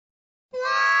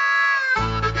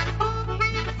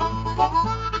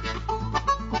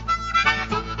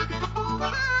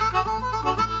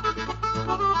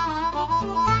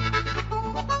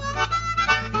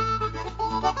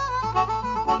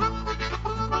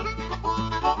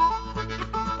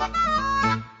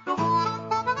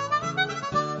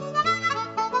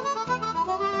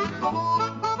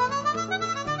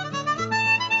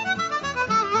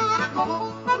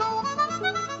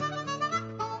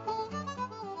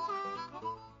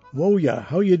Whoa, yeah,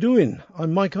 how you doing?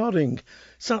 I'm Mike Harding,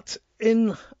 sat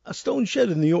in a stone shed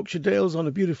in the Yorkshire Dales on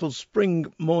a beautiful spring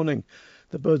morning.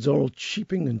 The birds are all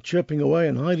cheeping and chirping away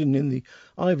and hiding in the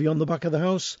ivy on the back of the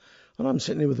house, and I'm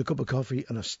sitting here with a cup of coffee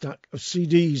and a stack of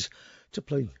CDs to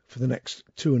play for the next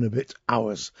 2 and a bit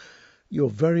hours. You're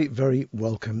very, very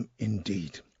welcome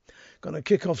indeed. Gonna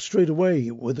kick off straight away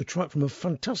with a track from a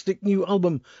fantastic new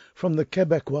album from the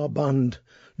Québécois band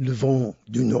Le Vent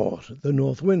du Nord, the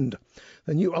North Wind.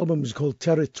 The new album is called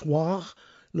Territoire.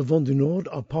 Le Vent du Nord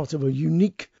are part of a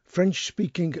unique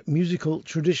French-speaking musical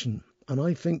tradition, and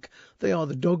I think they are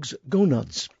the Dogs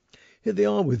Gonads. Here they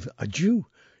are with Adieu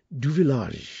du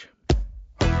Village.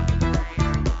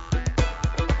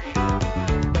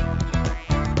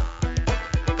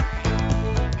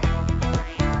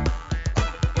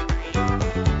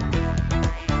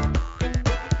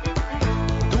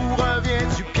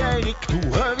 D'où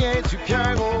reviens-tu,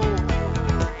 Pierrot?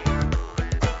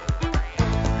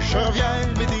 Je reviens,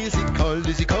 mais des écoles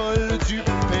du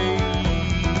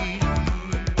pays.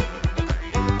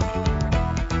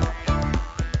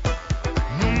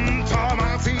 T'as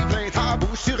menti plein ta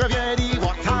bouche, tu reviens d'y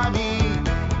voir ta mie.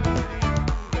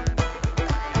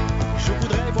 Je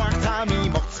voudrais voir ta mie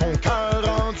morte, son cœur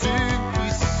rendu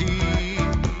ici.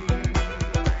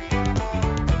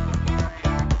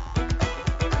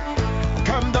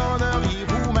 Comme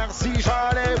donneriez-vous merci,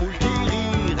 j'allais vous le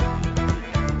guérir.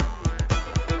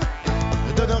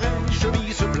 Donnerais une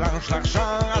chemise blanche,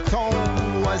 l'argent à ton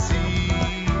loisir.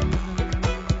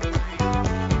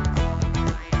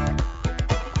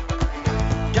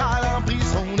 Galant pris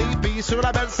son épée sur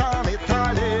la belle s'en est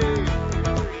allé.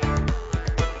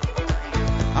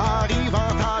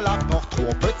 Arrivant à la porte,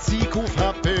 3 petits coups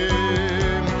frappés.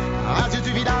 Adieu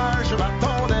du village, ma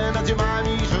tondaine, adieu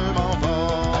mamie, je m'en vais.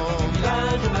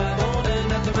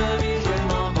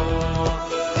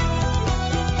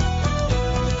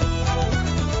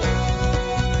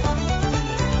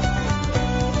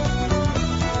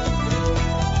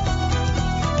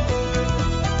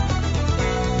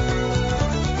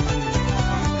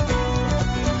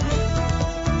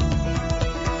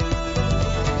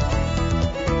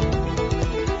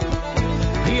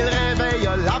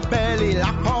 La belle et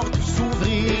la porte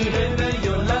s'ouvrit. Il réveille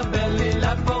la belle et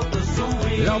la porte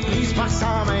s'ouvrit. L'emprise par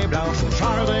sa main blanche au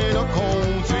jardin le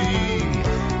conduit.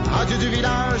 Adieu du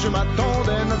village, ma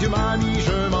tondaine, adieu mamie,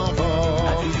 je m'en vais.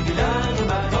 Adieu du village,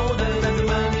 ma tondaine, adieu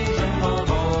mamie, je m'en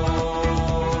vais.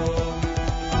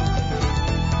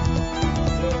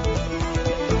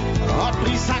 A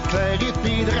pris sa claire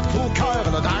épée, drette au cœur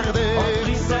le dardé. A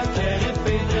pris sa claire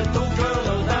épée, drette au cœur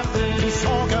le dardé. Pris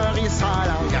son cœur et sa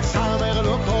langue à sa mère le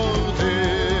porté.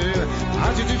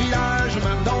 Adieu du village,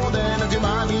 ma tondaine, adieu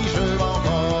mamie, je m'en vais.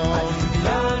 Adieu du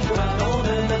village, ma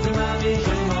tondaine, adieu mamie,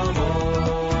 je m'en vais.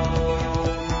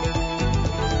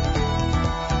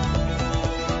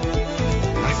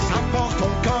 À sa porte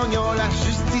on cogna, la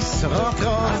justice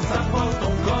rentra. À sa porte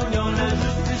on cogna, la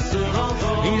justice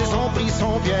rentra. Ils ont pris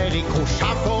son pierre et qu'au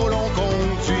chapeau l'on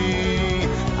conduit.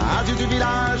 Adieu du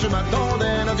village, ma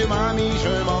tondaine, adieu mamie,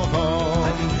 je m'en vais.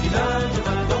 Adieu du village,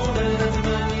 ma tondaine, adieu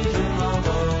mamie, je m'en vais.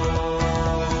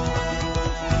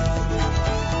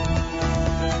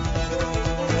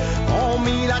 On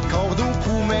mit la corde au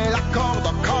cou, mais la corde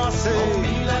a cassé. On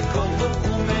mit la corde au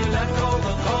cou, mais la corde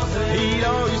a cassé. Il a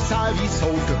eu sa vie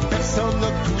sauf que personne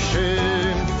n'a touché.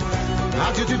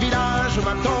 Adieu du village,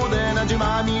 ma tondaine, adieu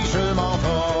mamie, je m'en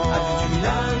vais. Adieu du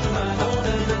village, ma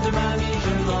tondaine, adieu mamie,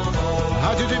 je m'en vais.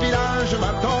 Adieu du village,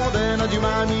 ma tondaine, adieu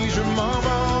mamie, je m'en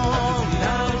vais.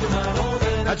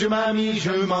 Adieu mamie,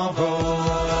 je m'en vais.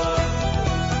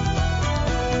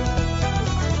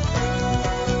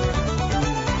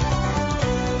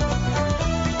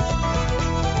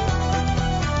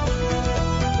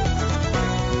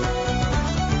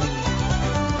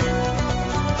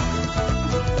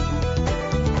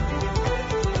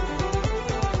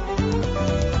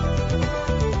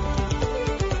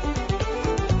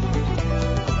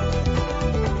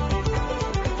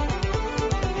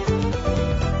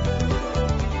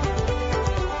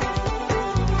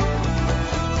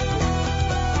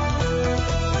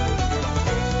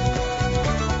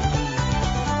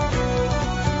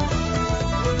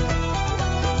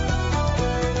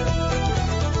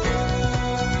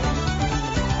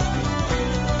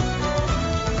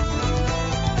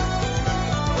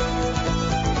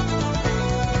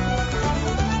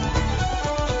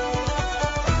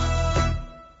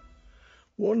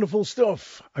 Wonderful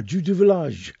stuff. Adieu du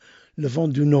Village, Le Vent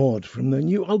du Nord, from their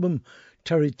new album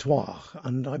Territoire.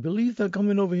 And I believe they're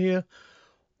coming over here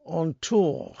on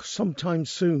tour sometime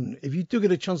soon. If you do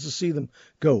get a chance to see them,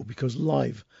 go, because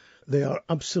live They are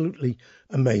absolutely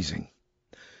amazing.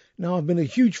 Now, I've been a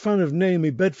huge fan of Naomi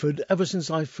Bedford ever since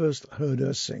I first heard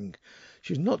her sing.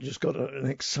 She's not just got an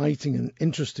exciting and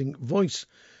interesting voice,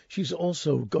 she's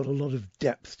also got a lot of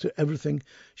depth to everything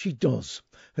she does.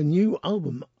 Her new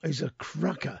album is a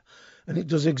cracker, and it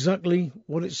does exactly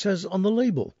what it says on the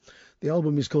label. The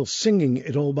album is called Singing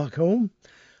It All Back Home,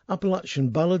 Appalachian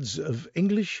Ballads of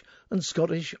English and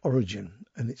Scottish Origin,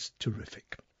 and it's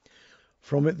terrific.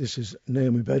 From it, this is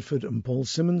Naomi Bedford and Paul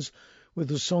Simmons with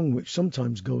a song which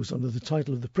sometimes goes under the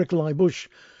title of The Prickle Eye Bush,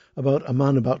 about a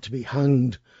man about to be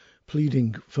hanged,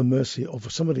 pleading for mercy or for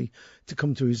somebody to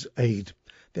come to his aid.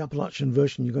 The Appalachian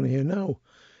version you're going to hear now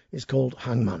is called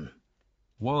Hangman.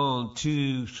 1,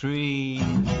 2, 3.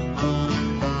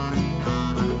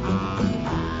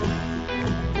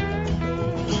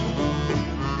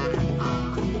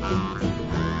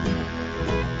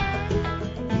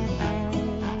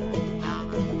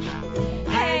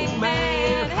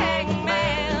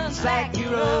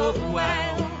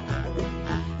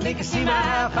 They can see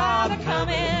my father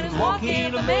coming and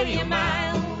walking a many a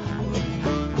mile.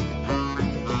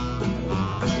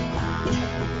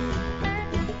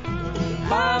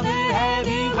 Father, have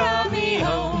you brought me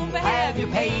home? Have you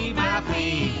paid my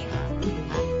fee?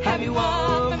 Have you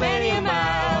walked many a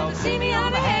mile to see me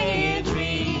on the hanging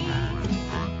tree?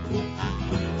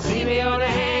 See me on the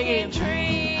hanging tree.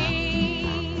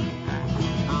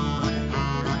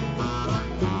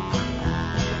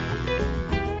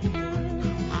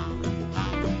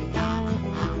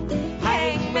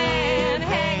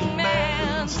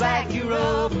 Slack your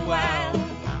rope a while.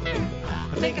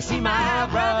 I think I see my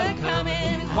brother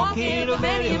coming, he's walking a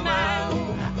many a mile.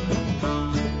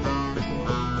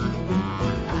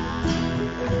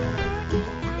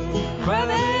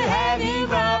 Brother, have you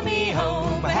brought me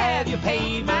home? Have you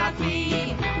paid my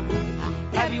fee?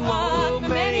 Have you walked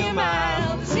many a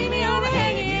mile to see me on the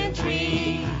hanging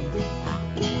tree?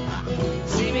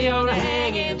 See me on the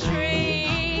hanging tree.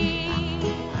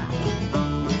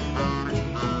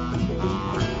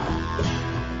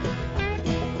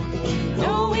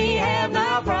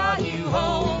 Brought you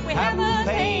home, we haven't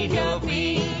paid your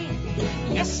fee.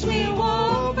 Yes, we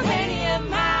walked many a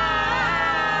mile.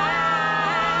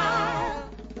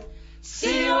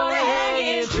 See you on the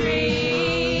hanging tree.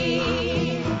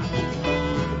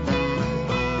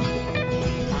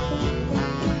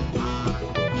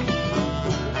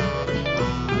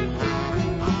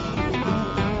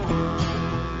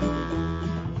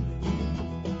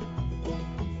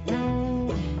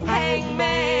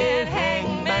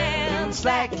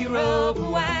 Slack your rope a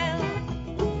while.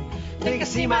 Think I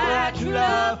see my true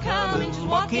love coming, just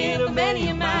walking a many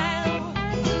a mile.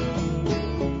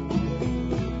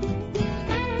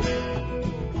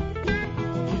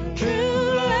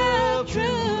 True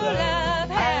love,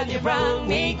 have you brought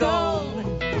me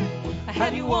gold?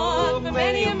 Have you walked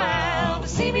many a mile to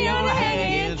see me on the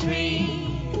hanging tree?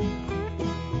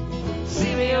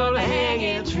 See me on the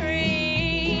hanging tree.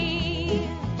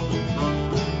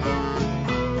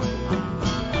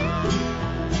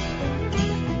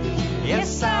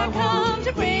 Yes, I've come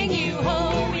to bring you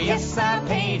home. Yes, I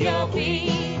paid your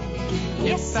fee.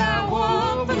 Yes, I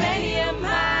walked for many a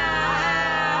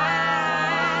mile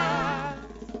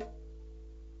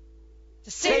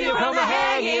to save you from the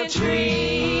hanging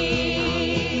tree.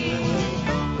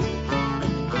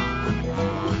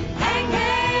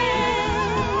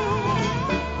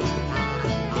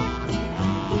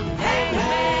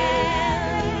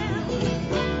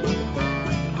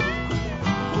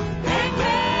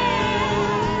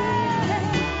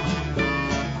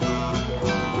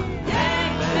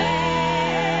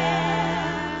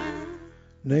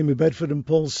 Naomi Bedford and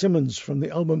Paul Simmons from the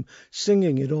album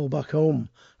Singing It All Back Home,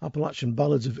 Appalachian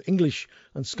Ballads of English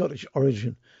and Scottish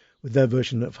Origin, with their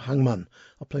version of Hangman.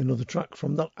 I'll play another track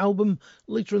from that album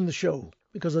later in the show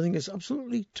because I think it's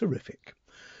absolutely terrific.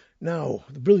 Now,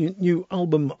 the brilliant new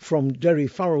album from Derry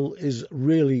Farrell is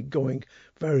really going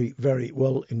very, very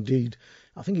well indeed.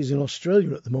 I think he's in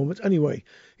Australia at the moment. Anyway,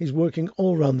 he's working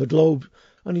all around the globe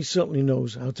and he certainly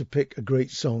knows how to pick a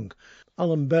great song.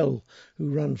 Alan Bell, who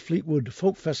ran Fleetwood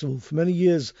Folk Festival for many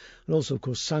years and also, of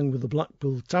course, sang with the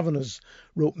Blackpool Taverners,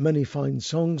 wrote many fine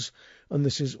songs, and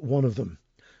this is one of them.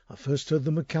 I first heard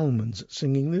the McCalmans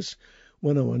singing this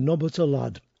when I were nobbut a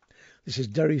lad. This is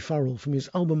Derry Farrell from his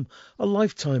album A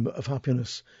Lifetime of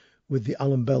Happiness with the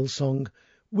Alan Bell song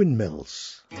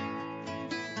Windmills.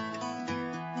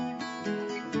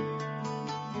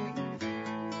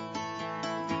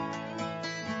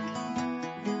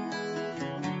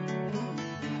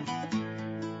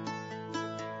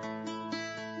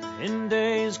 In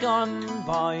days gone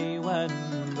by when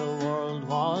the world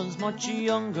was much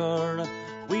younger,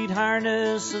 we'd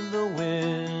harness the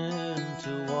wind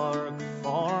to work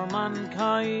for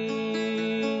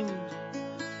mankind.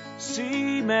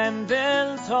 Seamen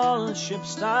built tall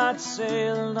ships that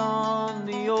sailed on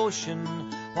the ocean,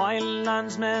 while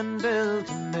landsmen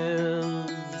built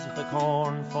mills, the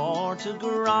corn for to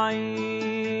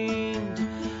grind.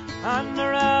 And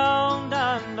around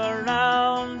and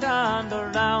around and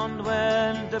around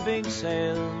went the big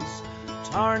sails,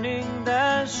 turning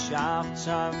the shafts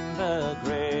and the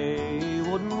grey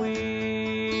wooden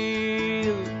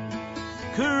wheel.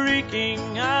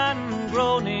 Creaking and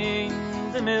groaning,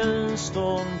 the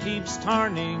millstone keeps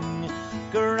turning,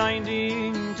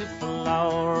 grinding to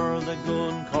flour the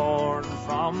good corn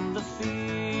from the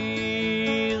fields.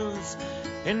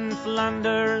 In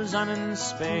Flanders and in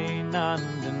Spain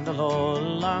and in the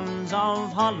lowlands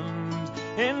of Holland,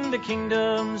 in the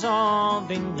kingdoms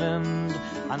of England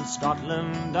and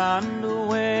Scotland and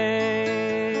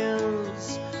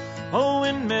Wales. Oh,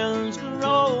 windmills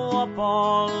grow up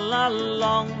all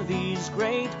along these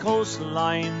great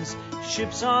coastlines,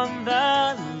 ships on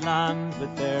the land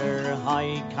with their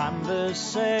high canvas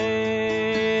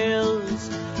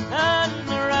sails. And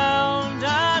around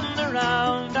and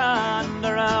around and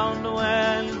around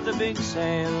went the big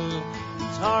sail,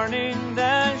 turning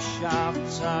the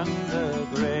shafts and the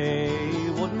grey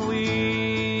wooden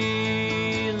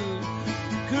wheel.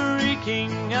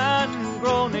 Creaking and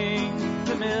groaning,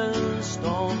 the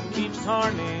millstone keeps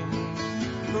turning,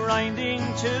 grinding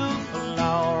to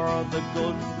flour the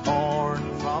good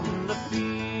corn from the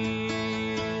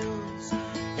fields.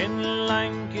 In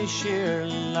Lancashire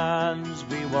lands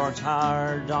we worked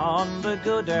hard on the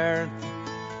good earth,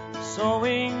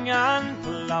 sowing and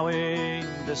ploughing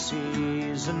the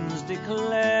seasons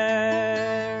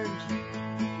declared,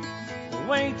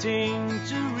 waiting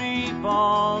to reap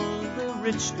all the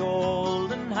rich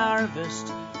golden harvest,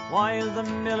 while the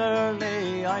miller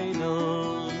lay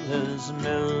idle his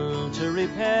mill to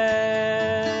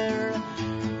repair.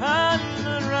 And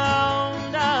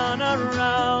around and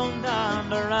around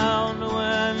and around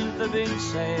went the big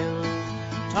sail,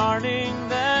 turning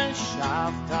the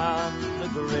shaft and the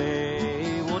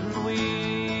grey wooden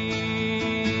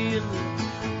wheel.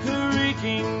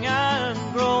 Creaking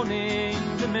and groaning,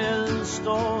 the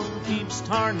millstone keeps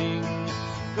turning,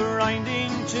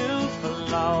 grinding to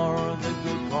flour the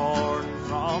good corn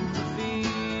from the fields.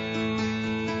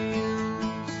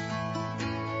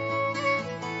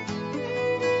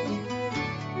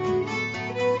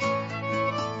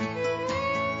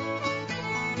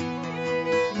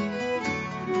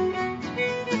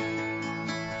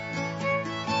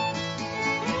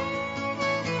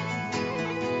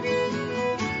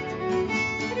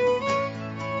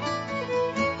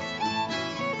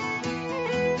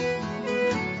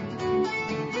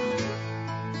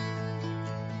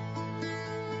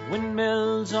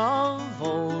 Windmills of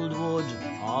old wood,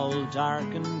 all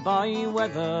darkened by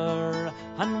weather,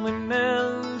 and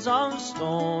windmills of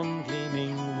stone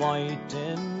gleaming white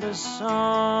in the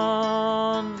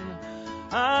sun,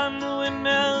 and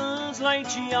windmills like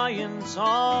giants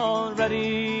all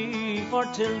ready for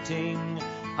tilting,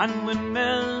 and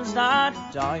windmills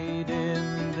that died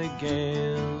in the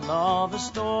gale of a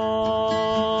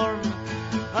storm.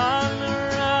 And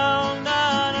around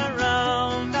and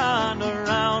around and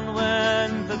around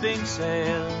went the big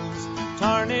sails,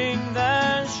 turning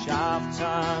the shafts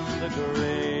and the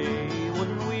grey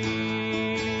wooden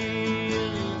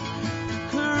wheel.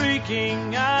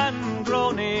 Creaking and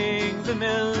groaning, the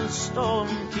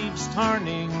millstone keeps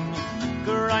turning,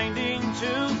 grinding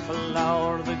to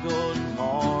flour the good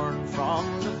corn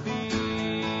from the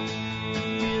fields,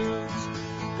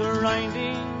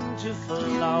 grinding to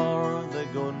flour the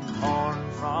good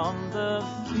corn from the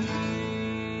fields.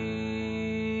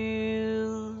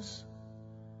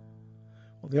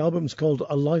 Well, the album's called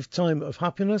A Lifetime of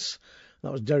Happiness.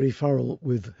 That was Derry Farrell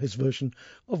with his version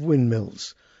of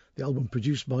Windmills. The album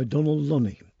produced by Donald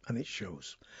Lunny, and it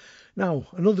shows. Now,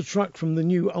 another track from the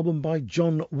new album by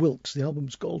John Wilkes. The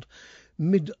album's called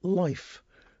Midlife.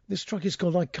 This track is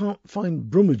called I Can't Find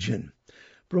Brummagem.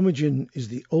 Brummagem is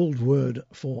the old word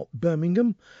for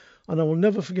Birmingham, and I will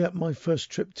never forget my first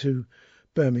trip to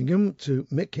Birmingham, to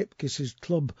Mick Hipkiss's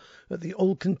club at the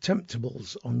Old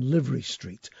Contemptibles on Livery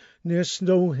Street, near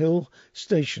Snow Hill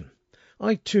Station.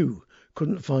 I too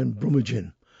couldn't find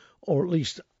Brummagem, or at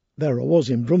least there I was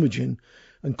in Brummagem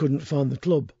and couldn't find the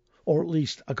club, or at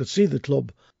least I could see the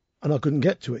club and I couldn't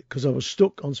get to it because I was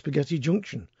stuck on Spaghetti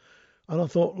Junction. And I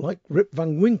thought, like Rip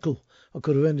Van Winkle, I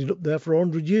could have ended up there for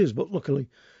 100 years, but luckily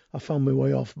I found my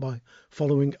way off by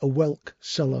following a whelk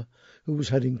seller who was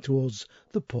heading towards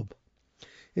the pub.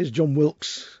 Here's John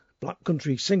Wilkes, black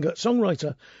country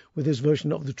singer-songwriter, with his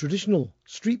version of the traditional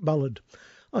street ballad,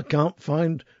 I Can't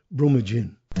Find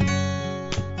Brummagem.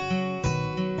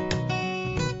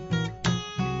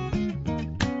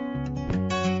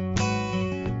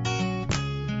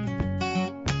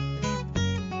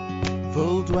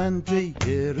 Full 20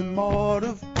 year and more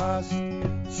have passed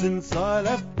since I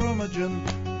left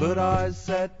Brummagem, but I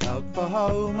set out for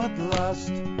home at last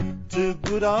to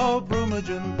good old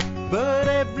Brummagem. But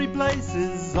every place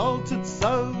is altered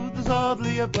so there's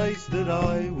hardly a place that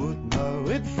I would know.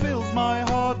 It fills my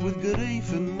heart with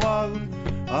grief and woe,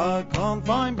 I can't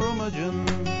find Brummagem.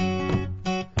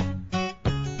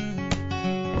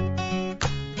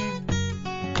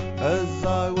 As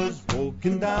I was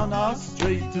walking down our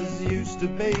street as used to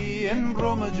be in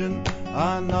Brummagem,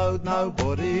 I knowed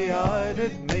nobody I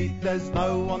did meet, there's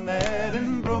no one there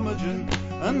in Brummagem.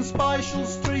 And Spyshall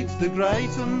Street's the great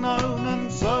unknown,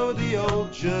 and so the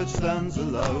old church stands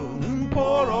alone, and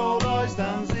poor old I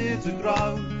stands here to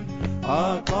groan,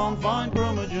 I can't find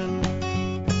Brummagem.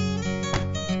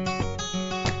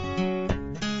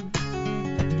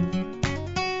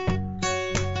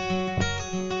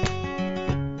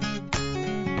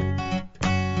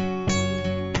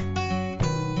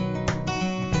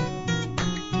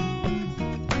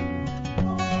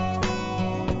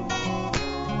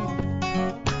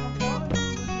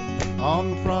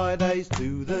 On Fridays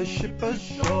to the Shipper's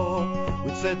Shore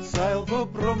we'd set sail for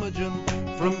Brummagem.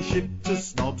 From ship to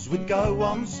Snobs we'd go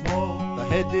once more, the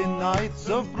heady nights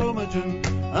of Brummagem.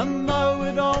 And though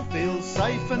it all feels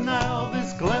safer now,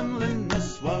 this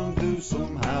cleanliness won't do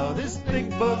somehow. This big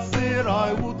berth here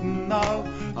I wouldn't know,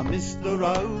 I miss the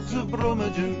roads of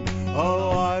Brummagem. Oh,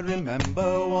 I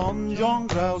remember one John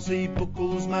Grousey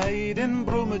Buckles made in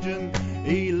Brummagem.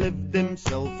 He lived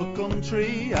himself a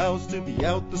country house to be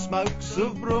out the smokes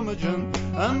of Brummagem.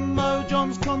 And though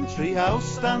John's country house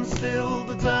stands still,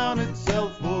 the town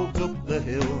itself walked up the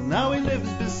hill. Now he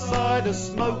lives beside a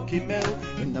smoky mill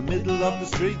in the middle of the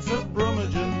streets of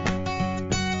Brummagem.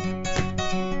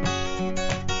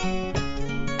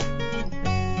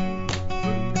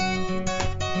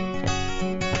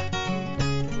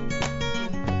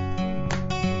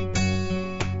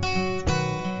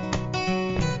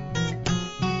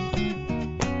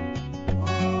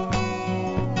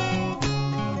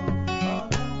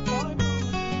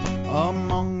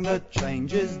 Among the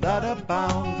changes that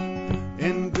abound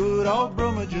in good old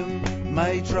Brummagem,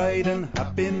 may trade and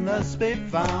happiness be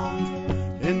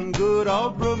found in good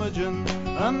old Brummagem.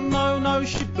 And though no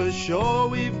Shipper's Shore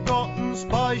we've got, in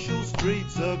Spyshall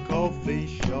Street's a coffee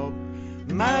shop,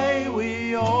 may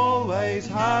we always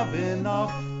have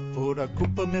enough for a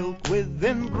cup of milk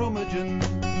within Brummagem.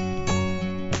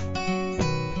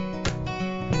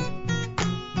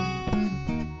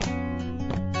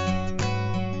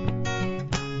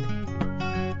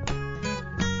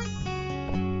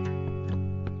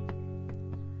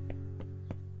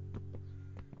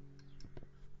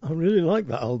 I really like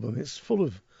that album. It's full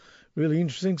of really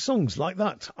interesting songs like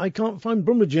that. I Can't Find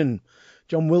Brummagem,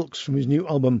 John Wilkes from his new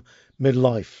album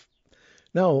Midlife.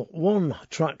 Now, one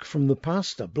track from the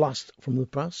past, a blast from the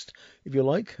past, if you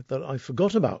like, that I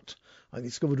forgot about. I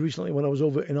discovered recently when I was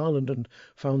over in Ireland and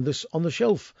found this on the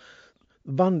shelf.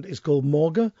 The band is called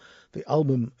Morga. The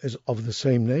album is of the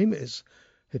same name, is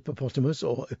Hippopotamus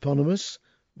or Eponymous,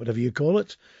 whatever you call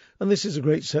it. And this is a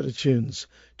great set of tunes,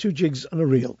 2 jigs and a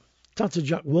reel. Tata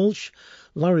Jack Walsh,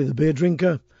 Larry the Beer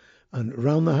Drinker, and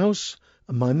Round the House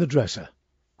and Mind the Dresser.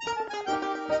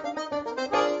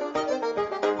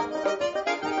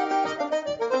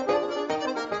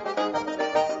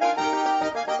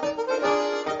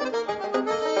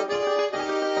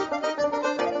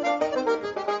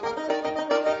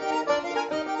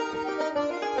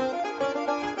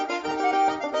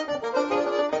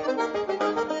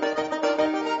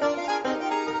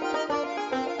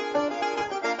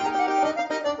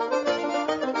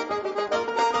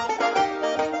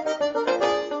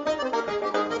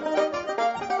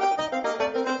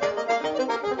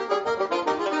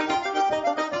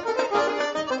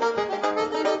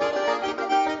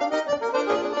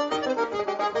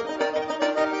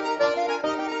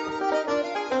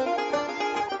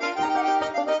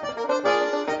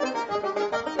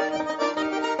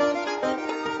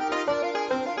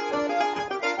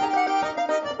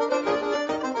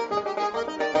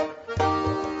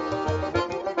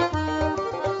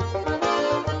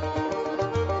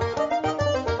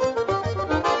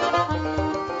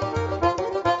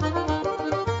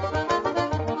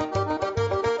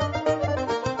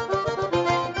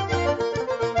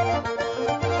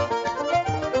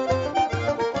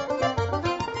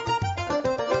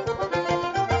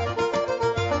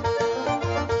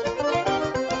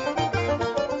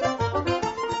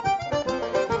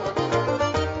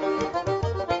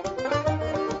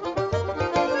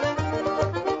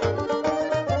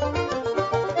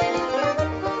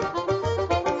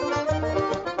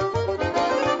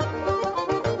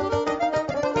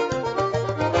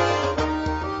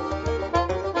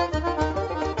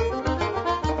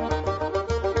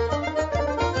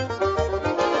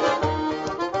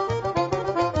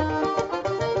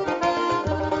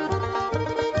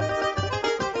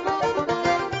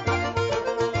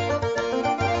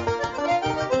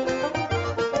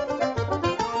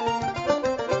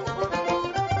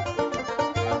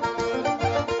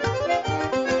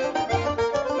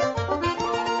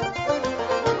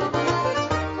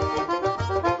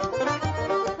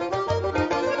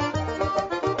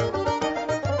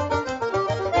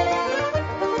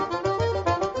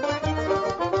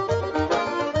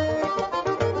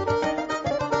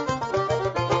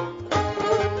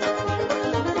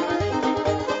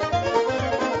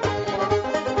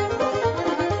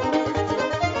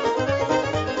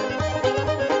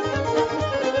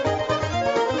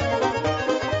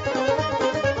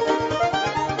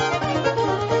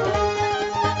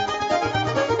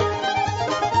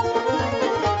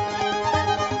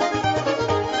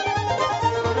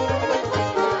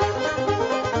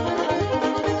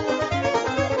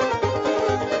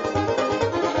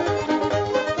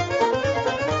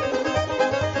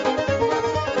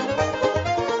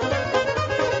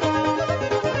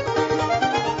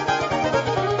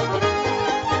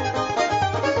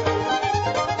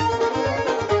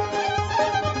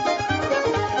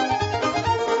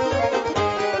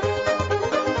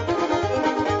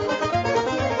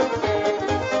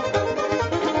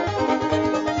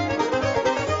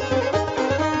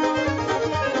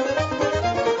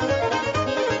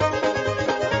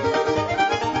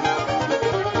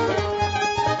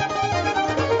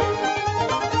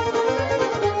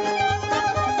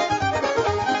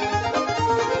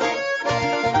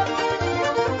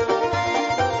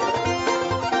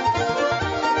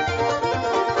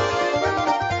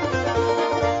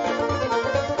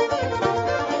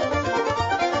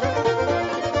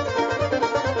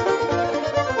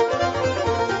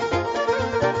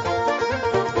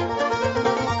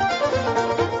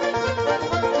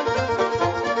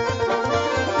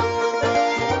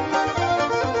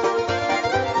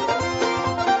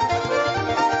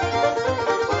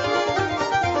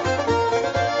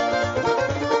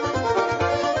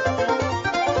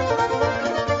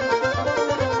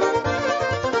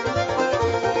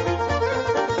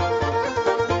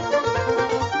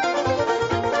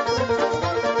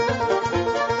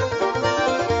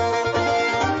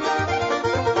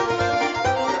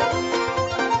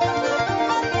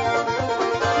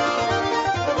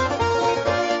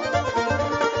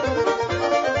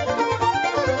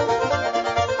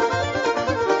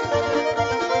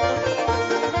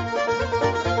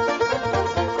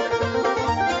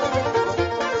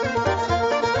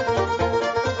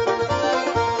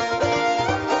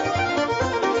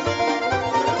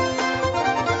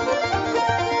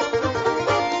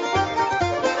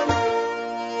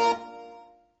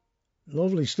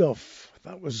 Lovely stuff.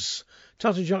 That was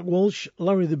Tatter Jack Walsh,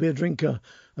 Larry the Beer Drinker,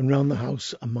 and Round the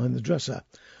House and Mind the Dresser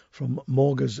from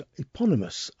Morga's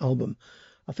eponymous album.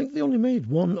 I think they only made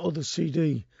one other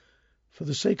CD, For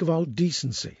the Sake of Our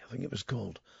Decency, I think it was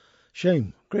called.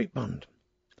 Shame, great band.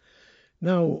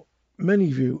 Now, many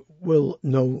of you will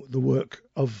know the work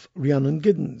of Rhiannon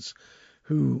Giddens,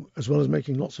 who, as well as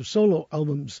making lots of solo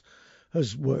albums,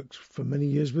 has worked for many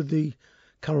years with the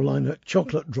Carolina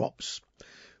Chocolate Drops,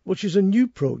 which is a new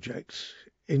project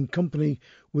in company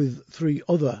with three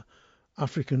other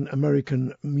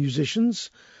African-American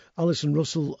musicians, Alison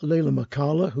Russell, Layla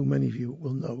McCalla, who many of you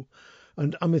will know,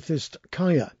 and Amethyst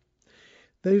Kaya.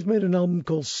 They've made an album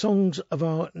called Songs of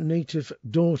Our Native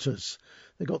Daughters.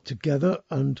 They got together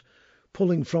and,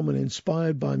 pulling from and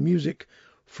inspired by music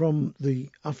from the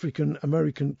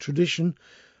African-American tradition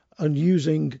and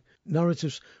using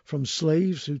narratives from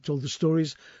slaves who told the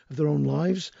stories of their own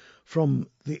lives, from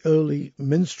the early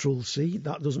minstrelsy,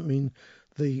 that doesn't mean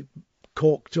the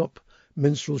corked up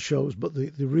minstrel shows, but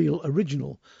the real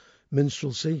original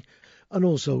minstrelsy, and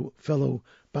also fellow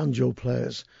banjo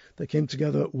players. They came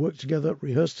together, worked together,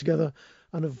 rehearsed together,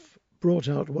 and have brought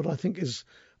out what I think is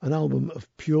an album of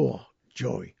pure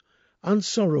joy and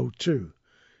sorrow too,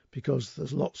 because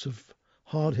there's lots of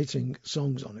hard-hitting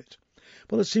songs on it.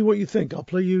 But let's see what you think. I'll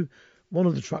play you one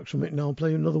of the tracks from it now. I'll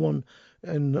play you another one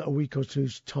in a week or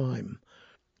two's time.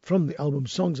 From the album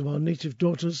Songs of Our Native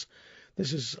Daughters,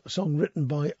 this is a song written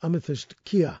by Amethyst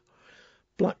Kia,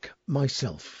 Black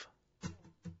Myself.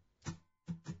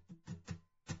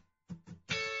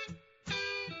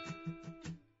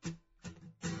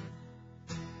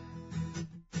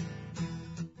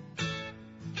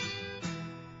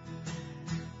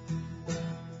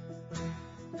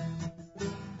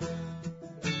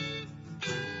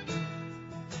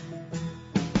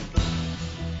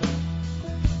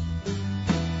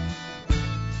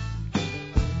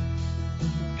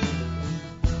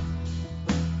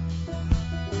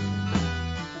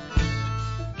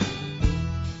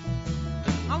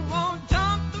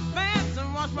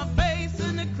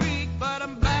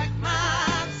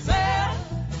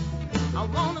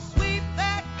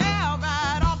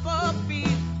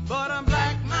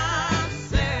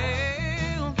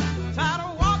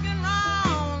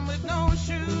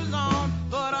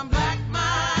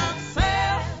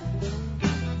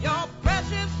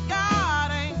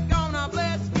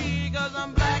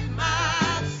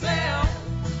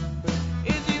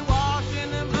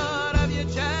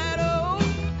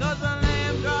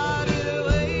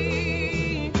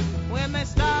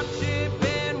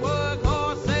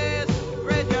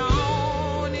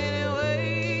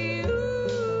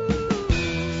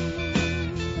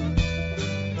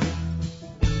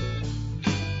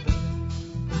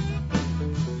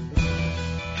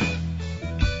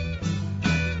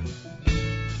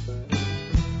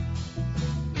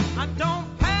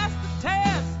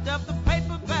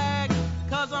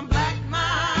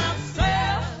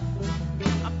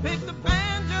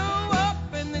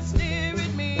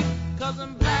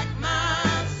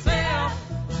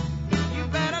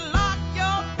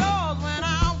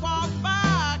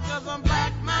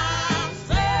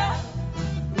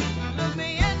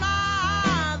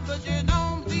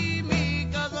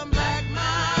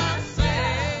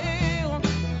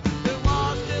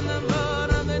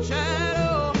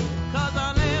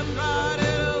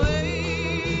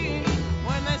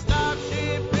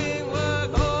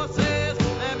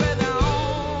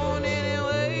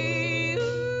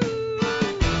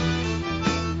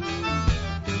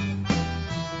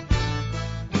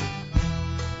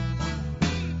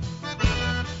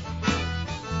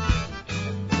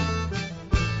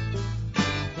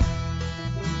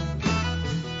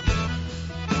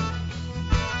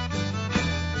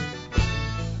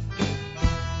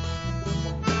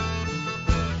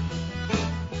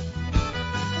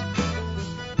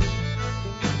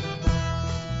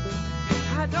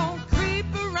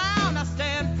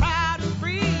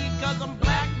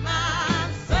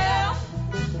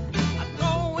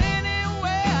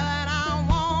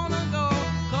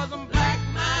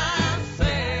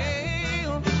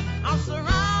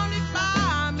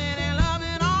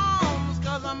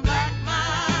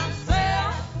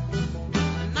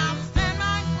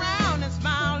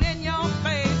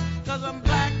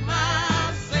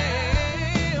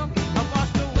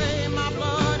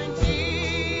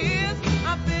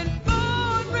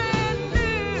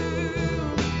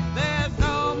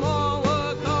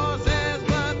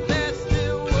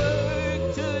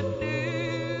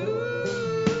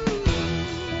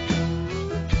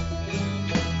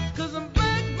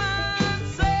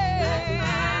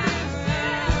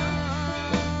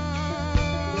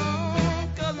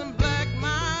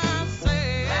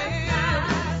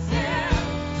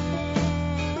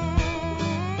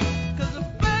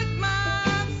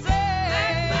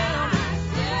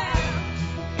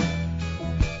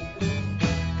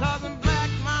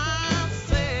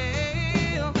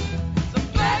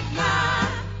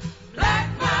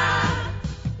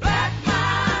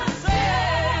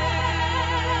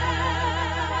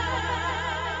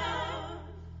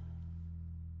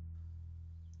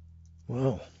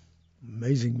 Wow,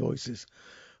 amazing voices,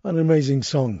 an amazing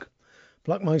song.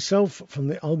 Black Myself from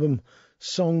the album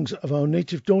Songs of Our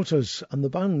Native Daughters, and the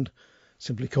band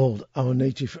simply called Our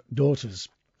Native Daughters.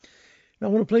 Now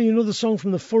I want to play you another song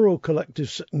from the Furrow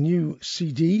Collective's new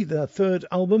CD, their third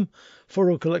album.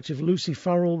 Furrow Collective, Lucy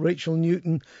Farrell, Rachel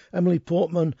Newton, Emily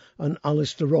Portman and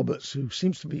Alistair Roberts, who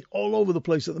seems to be all over the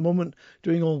place at the moment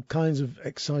doing all kinds of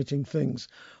exciting things.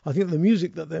 I think the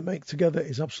music that they make together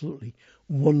is absolutely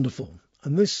wonderful.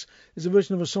 And this is a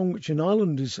version of a song which in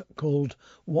Ireland is called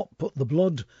What Put the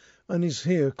Blood and is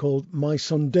here called My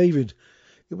Son David.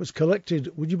 It was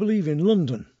collected, would you believe, in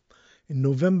London in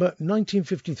November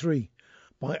 1953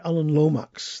 by Alan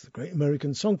Lomax, the great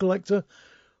American song collector,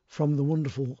 from the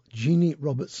wonderful Jeannie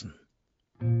Robertson.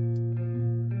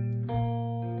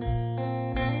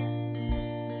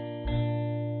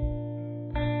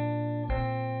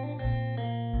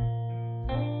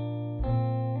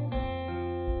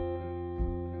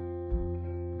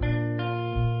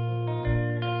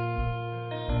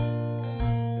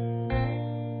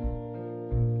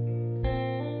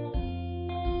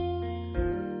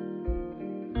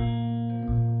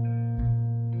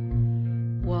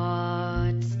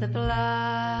 The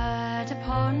blood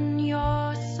upon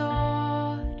your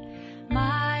sword,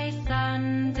 my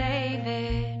son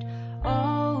David,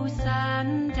 oh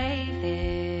son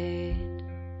David.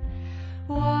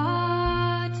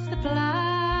 What's the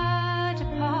blood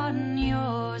upon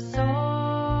your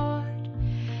sword?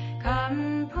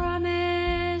 Come,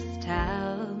 promise,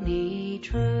 tell me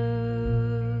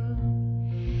true.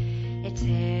 It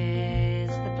is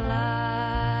the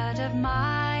blood of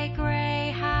my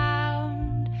greyhound.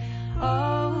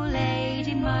 Oh,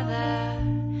 Lady Mother,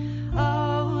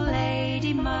 oh,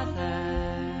 Lady Mother,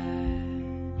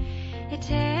 it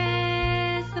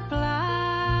is the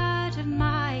blood of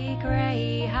my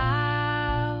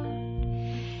greyhound.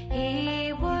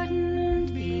 He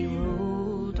wouldn't be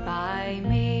ruled by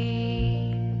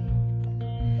me,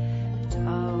 but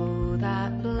oh,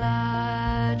 that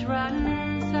blood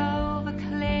runs over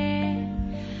clear,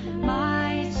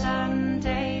 my son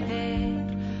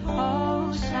David,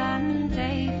 oh, son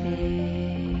David.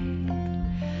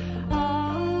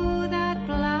 Oh, that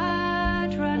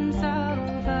blood runs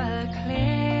over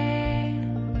clear.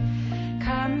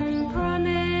 Come,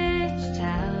 promise,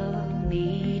 tell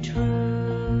me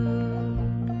true.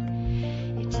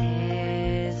 It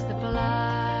is the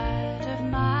blood of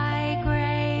my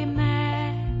grey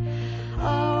mare.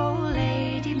 Oh,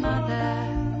 Lady Mother,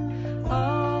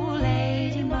 oh,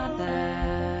 Lady Mother.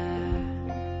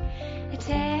 It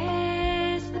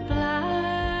is the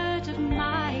blood of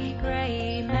my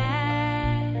grey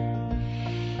man.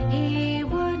 He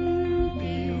wouldn't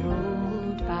be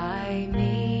ruled by me.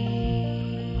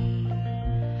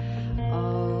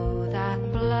 Oh, that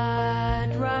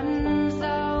blood runs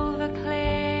over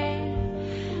clear,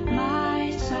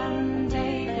 my son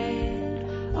David,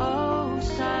 oh,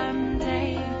 son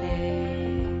David.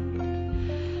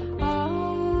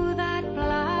 Oh, that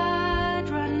blood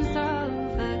runs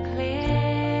over clear.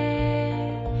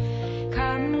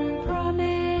 Come,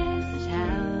 promise,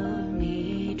 tell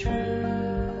me true.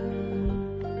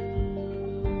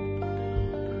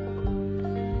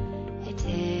 It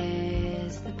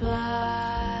is the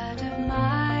blood of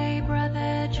my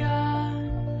brother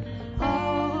John.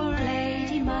 Oh,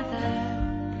 Lady Mother,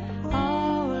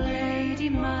 oh, Lady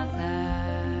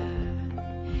Mother.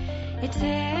 It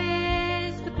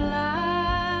is the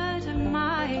blood of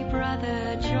my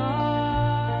brother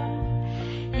John.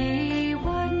 He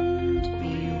wouldn't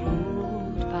be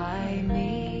ruled by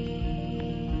me.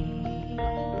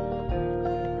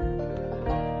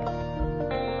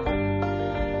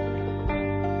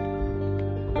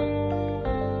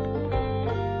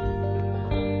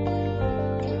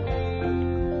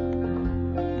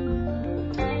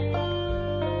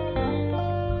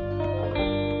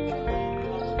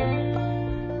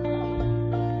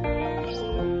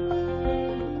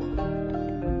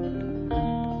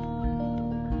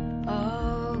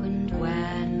 Oh, and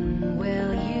when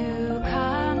will you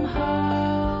come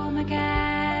home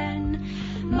again,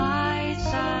 my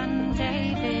son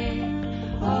David,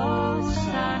 oh,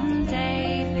 son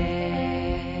David?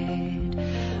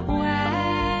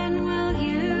 When will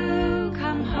you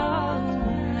come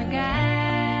home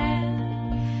again?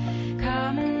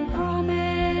 Come and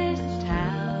promise,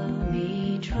 tell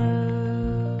me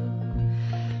true.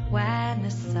 When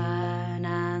the sun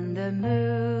and the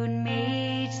moon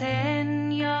meet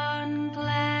in yon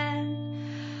glen,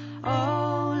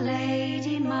 oh,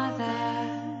 Lady Mother,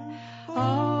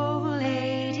 oh,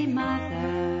 Lady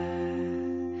Mother.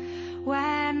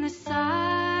 When the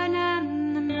sun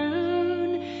and the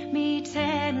moon meet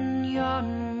in yon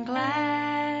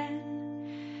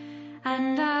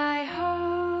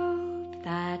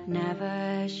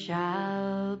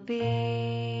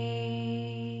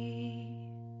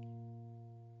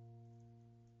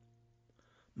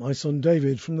My Son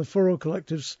David from the Furrow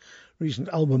Collective's recent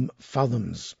album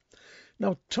Fathoms.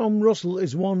 Now, Tom Russell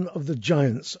is one of the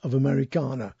giants of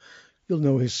Americana. You'll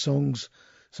know his songs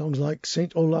like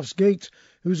St. Olaf's Gate,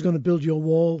 Who's Gonna Build Your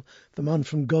Wall, The Man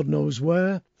from God Knows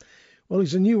Where. Well,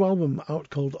 he's a new album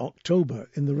out called October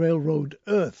in the Railroad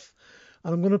Earth,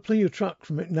 and I'm going to play you a track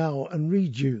from it now and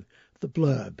read you the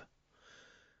blurb.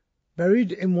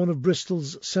 Buried in one of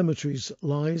Bristol's cemeteries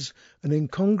lies an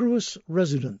incongruous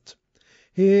resident.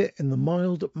 Here in the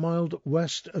mild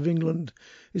west of England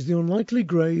is the unlikely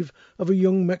grave of a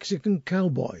young Mexican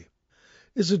cowboy,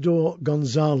 Isidore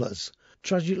Gonzalez,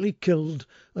 tragically killed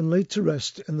and laid to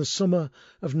rest in the summer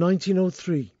of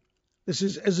 1903. This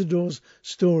is Isidore's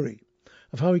story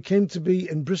of how he came to be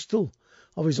in Bristol,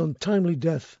 of his untimely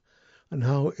death, and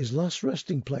how his last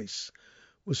resting place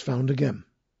was found again.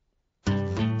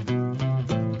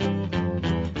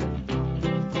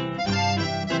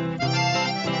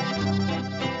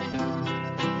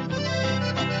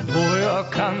 Voy a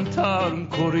cantar un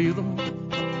corrido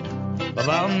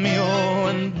about me-o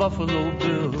and Buffalo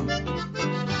Bill,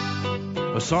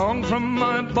 a song from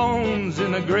my bones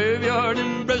in a graveyard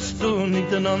in Bristol,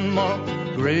 'neath an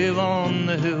unmarked grave on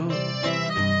the hill.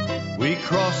 We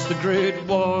crossed the great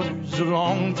waters a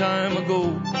long time ago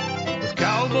with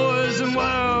cowboys and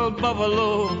wild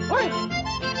buffalo.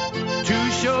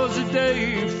 2 shows a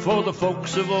day for the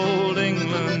folks of old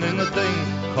England in a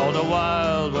thing called a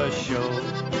Wild West show.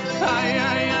 Aye,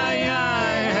 aye, aye,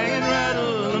 aye, hang and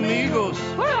rattle, amigos,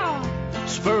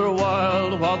 spur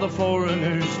wild while the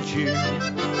foreigners cheer.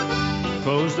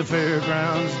 Close the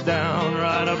fairgrounds down,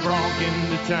 ride a bronc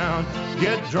into town,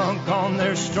 get drunk on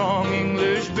their strong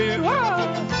English beer.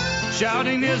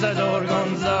 Shouting Isidore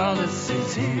Gonzalez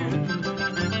is here.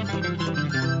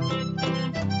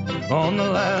 On the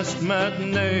last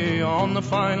matinee, on the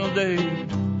final day,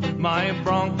 my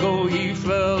bronco, he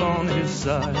fell on his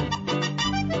side.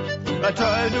 I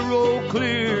tried to roll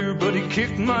clear, but he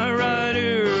kicked my right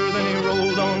ear. Then he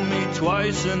rolled on me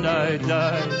twice and I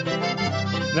died.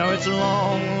 Now it's a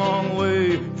long, long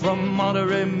way from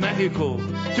Monterrey, Mexico,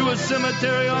 to a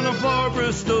cemetery on a far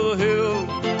Bristol hill.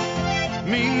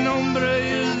 Mi nombre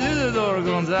is Isidore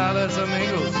Gonzalez,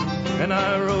 amigos, and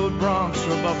I rode broncs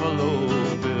for Buffalo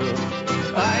Bill.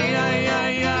 Ay, ay,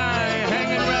 ay, ay,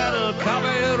 hang and rattle,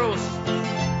 caballeros,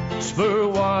 spur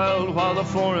wild while the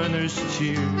foreigners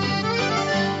cheer.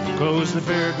 Close the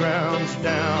fairgrounds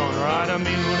down, ride a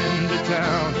mule into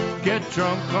town, get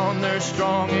drunk on their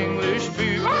strong English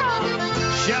beer.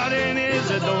 Shouting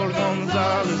Isidore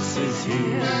Gonzalez is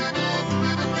here.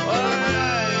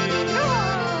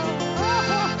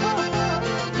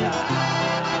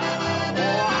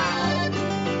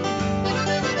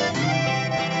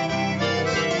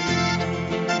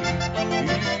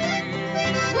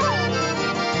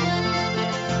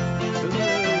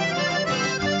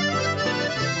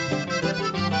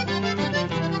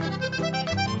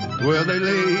 Well, they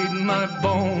laid my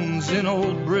bones in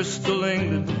old Bristol,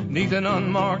 England, 'neath an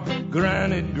unmarked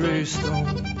granite grey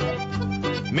stone.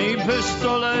 Me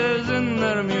pistoles in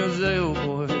their museo,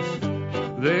 boys,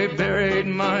 they buried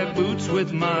my boots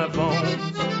with my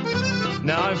bones.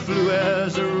 Now I flew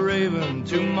as a raven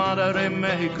to Monterrey,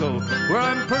 Mexico, where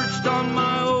I'm perched on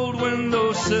my old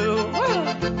windowsill.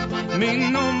 Mi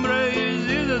nombre is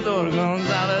Isidore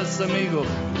Gonzalez, amigo,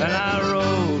 and I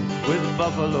rode with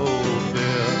Buffalo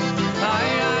Bill. Ay,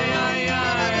 ay, ay,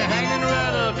 ay, hang and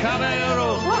rattle, caballero,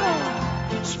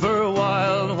 spur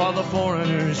wild while the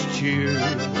foreigners cheer.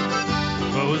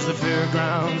 Close the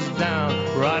fairgrounds down,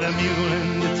 ride a mule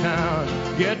into town,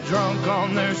 get drunk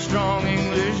on their strong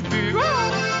English beer.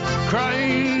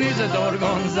 Crying Isidore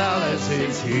Gonzalez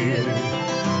is here.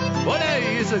 What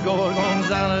Isidore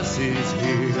Gonzalez is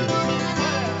here.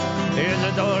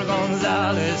 Isidore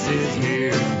Gonzalez is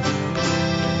here.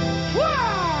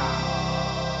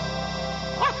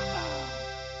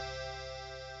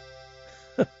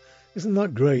 Isn't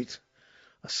that great?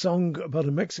 A song about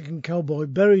a Mexican cowboy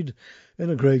buried in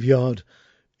a graveyard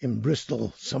in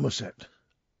Bristol, Somerset.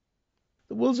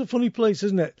 The world's a funny place,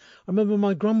 isn't it? I remember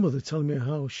my grandmother telling me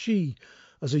how she,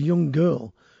 as a young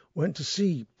girl, went to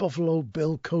see Buffalo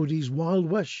Bill Cody's Wild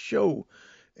West show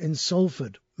in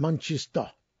Salford, Manchester.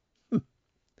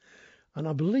 And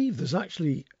I believe there's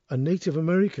actually a Native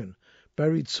American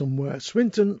buried somewhere,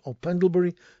 Swinton or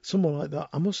Pendlebury, somewhere like that.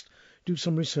 I must do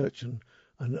some research and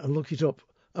look it up,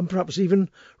 and perhaps even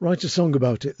write a song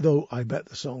about it, though I bet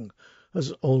the song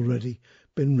has already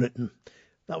been written.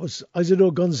 That was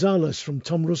Isidore Gonzalez from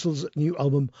Tom Russell's new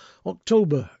album,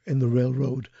 October in the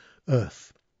Railroad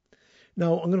Earth.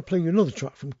 Now I'm going to play you another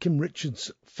track from Kim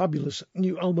Richards' fabulous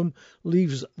new album,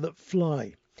 Leaves That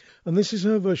Fly. And this is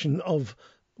her version of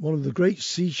one of the great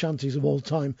sea shanties of all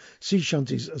time. Sea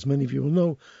shanties, as many of you will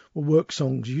know, were work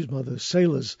songs used by the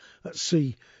sailors at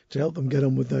sea to help them get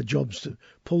on with their jobs, to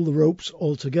pull the ropes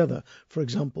all together, for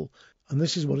example. And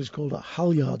this is what is called a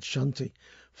halyard shanty,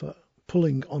 for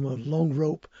pulling on a long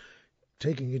rope,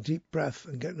 taking a deep breath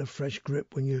and getting a fresh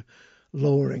grip when you're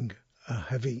lowering a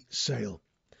heavy sail.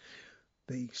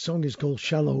 The song is called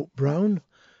Shallow Brown,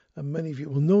 and many of you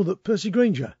will know that Percy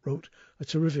Grainger wrote a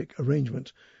terrific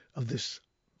arrangement of this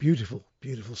beautiful,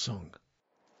 beautiful song.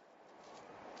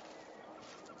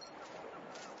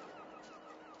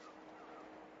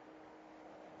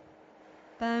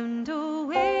 Bound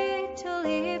away to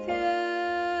leave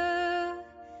you,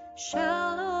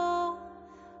 shallow,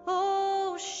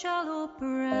 oh shallow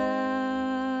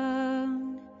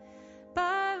brown.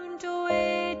 Bound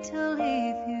away to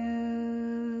leave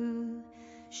you,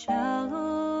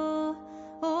 shallow,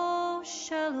 oh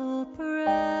shallow brown.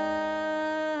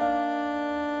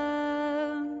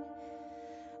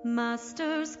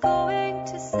 Master's going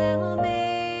to sell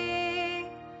me,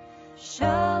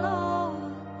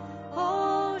 shallow,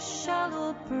 oh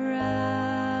shallow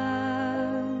brown.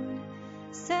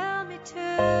 Sell me to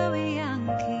a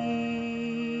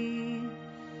Yankee,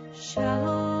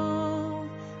 shallow,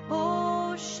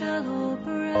 oh shallow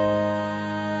brown.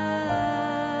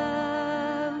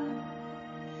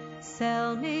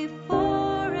 Sell me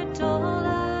for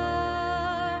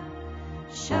 $1,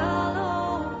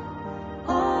 shallow,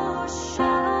 oh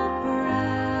shallow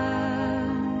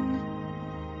brown.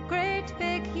 Great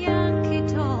big Yankee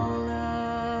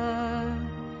dollar,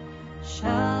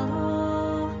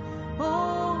 shallow,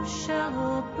 oh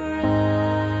shallow brown.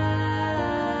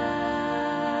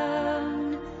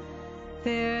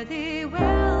 Fare thee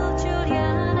well,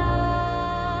 Juliana,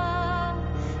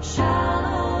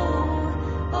 shallow,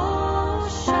 oh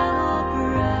shallow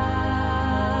brown.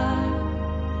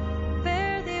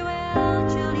 Fare thee well,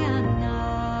 Juliana,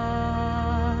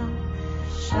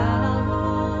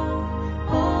 shallow,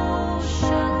 oh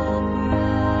shallow brown.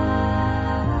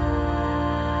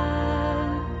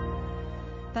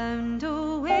 Bound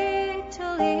away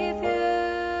to leave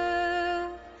you,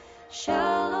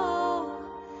 shallow,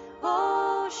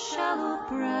 oh shallow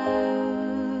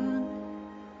brown.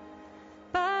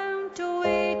 Bound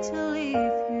away to leave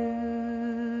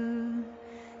you,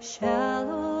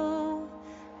 shallow,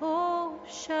 oh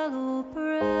shallow brown.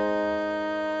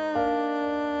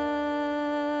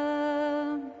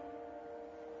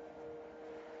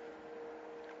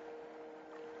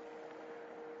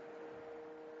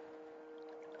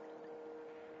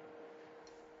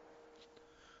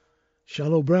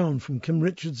 Shallow Brown from Kim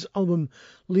Richards' album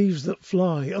Leaves That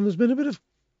Fly. And there's been a bit of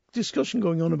discussion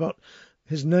going on about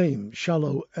his name,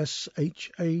 Shallow,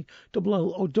 S-H-A-L-L-O-W.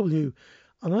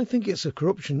 And I think it's a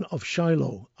corruption of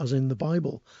Shiloh, as in the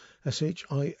Bible,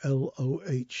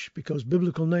 S-H-I-L-O-H, because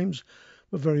biblical names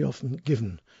were very often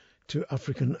given to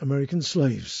African American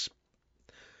slaves.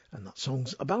 And that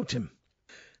song's about him.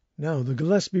 Now, the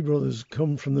Gillespie brothers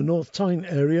come from the North Tyne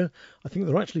area. I think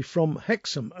they're actually from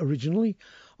Hexham originally.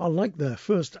 I like their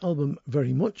first album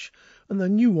very much, and their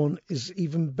new one is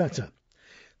even better.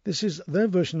 This is their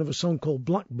version of a song called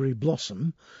Blackberry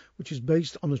Blossom, which is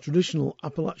based on a traditional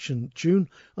Appalachian tune,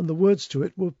 and the words to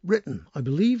it were written, I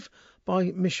believe,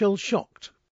 by Michelle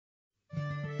Shocked.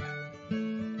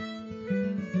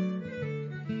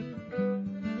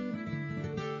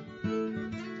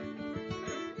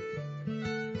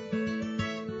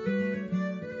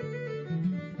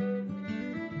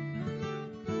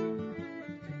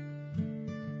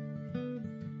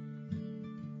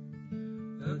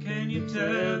 Can you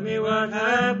tell me what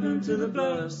happened to the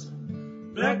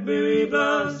blossom, blackberry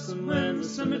blossom, when the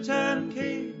summertime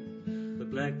came? The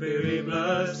blackberry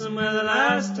blossom where the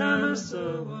last time I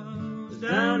saw one was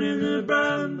down in the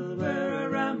bramble where I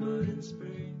rambled in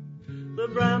spring. The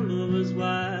bramble was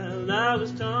wild, I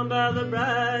was torn by the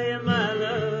briar, my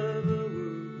lover wooed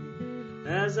me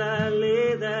as I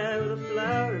lay there with a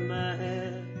flower in my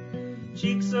hair.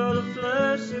 Cheeks all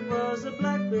aflush, it was a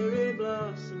blackberry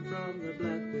blossom from the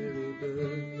blackberry bud.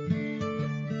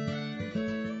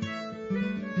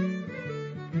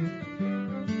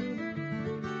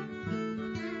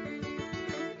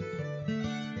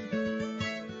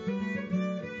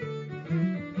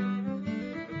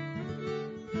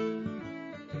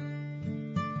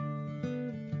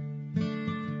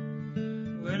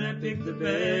 When I picked the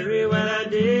berry, well, I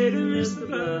didn't miss the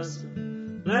blossom.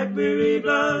 Blackberry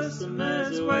blossom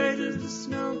as white as the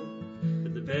snow,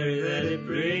 but the berry that it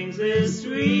brings is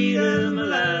sweeter than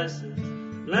molasses,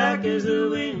 black as the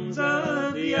wings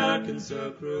of the Arkansas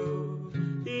crow.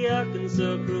 The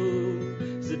Arkansas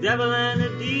crow He's a devil and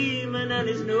a demon, and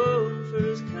he's known for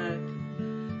his cack,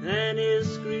 and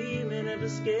his screaming never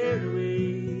scared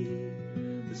away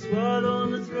the swallow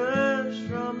and the thrush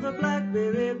from the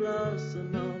blackberry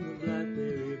blossom on the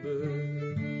blackberry bush.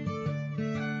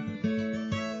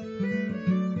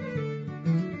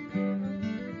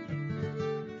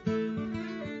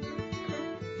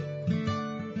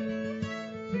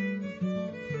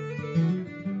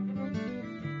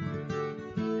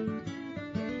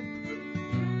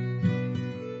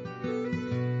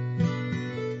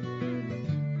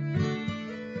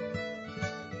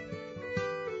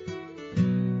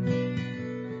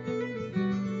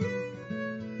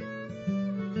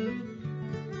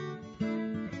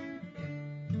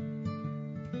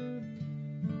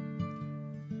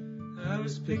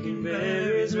 Picking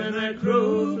berries when that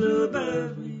crow flew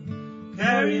above me,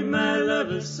 carrying my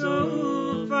lover's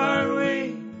soul far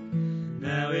away.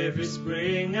 Now every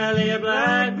spring I lay a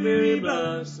blackberry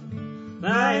blossom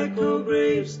by a cold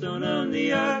gravestone on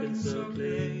the Arkansas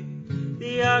clay.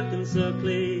 The Arkansas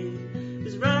clay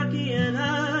is rocky and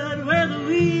hard, where the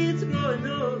weeds are growing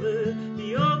over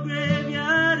the old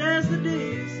graveyard as the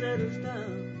day settles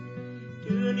down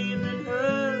to an evening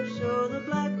hush. Oh, the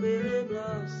blackberry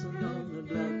blossom on the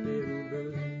blackberry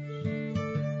bush.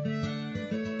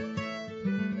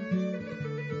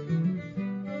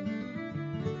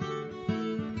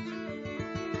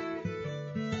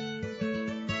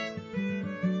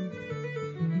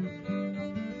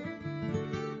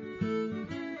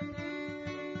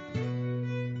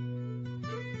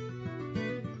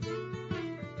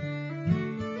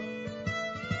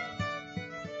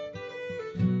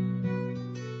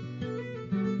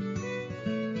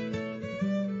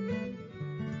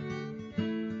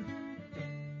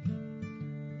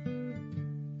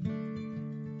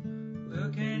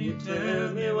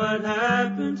 Tell me what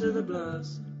happened to the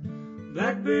blossom,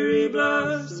 blackberry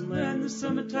blossom, when the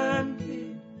summertime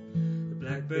came. The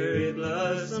blackberry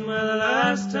blossom, well, the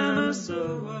last time I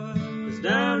saw her was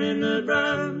down in the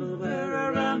bramble where I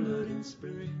rambled in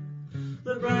spring.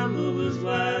 The bramble was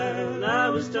wild, I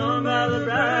was torn by the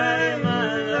bright,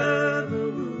 my love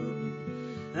wooed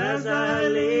me. As I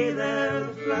lay there,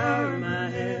 the flower in my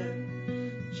hair,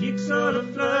 cheeks sort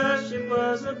of flush, it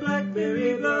was a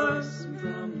blackberry blossom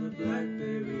from the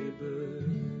blackberry bush.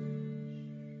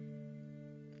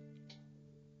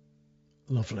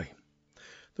 Lovely.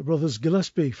 The Brothers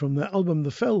Gillespie from their album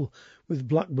The Fell with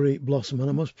Blackberry Blossom, and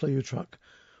I must play you a track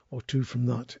or two from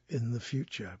that in the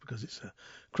future because it's a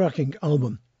cracking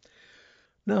album.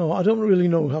 Now, I don't really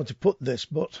know how to put this,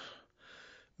 but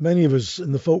many of us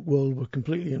in the folk world were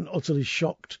completely and utterly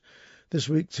shocked this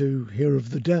week to hear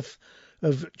of the death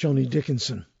of Johnny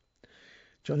Dickinson.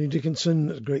 Johnny Dickinson,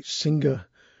 a great singer,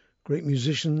 great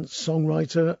musician,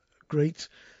 songwriter, great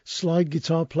slide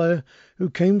guitar player who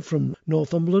came from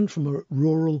Northumberland, from a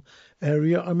rural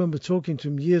area. I remember talking to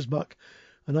him years back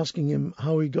and asking him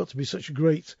how he got to be such a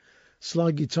great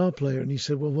slide guitar player. And he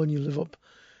said, well, when you live up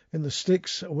in the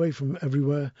sticks, away from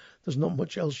everywhere, there's not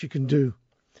much else you can do.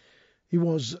 He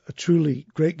was a truly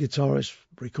great guitarist,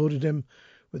 recorded him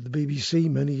with the BBC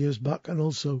many years back, and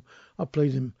also I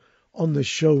played him on this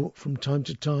show from time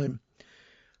to time.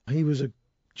 He was a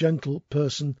gentle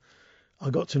person. I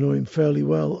got to know him fairly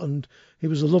well, and he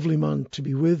was a lovely man to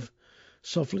be with,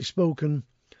 softly spoken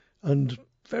and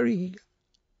very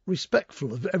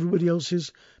respectful of everybody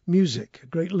else's music, a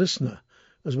great listener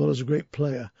as well as a great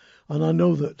player. And I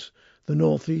know that the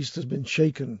North East has been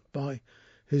shaken by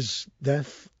his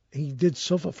death. He did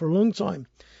suffer for a long time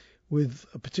with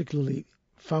a particularly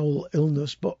foul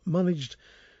illness, but managed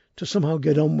to somehow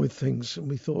get on with things, and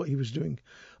we thought he was doing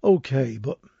okay,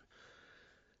 but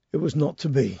it was not to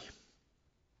be.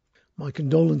 My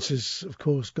condolences, of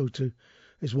course, go to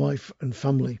his wife and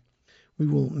family. We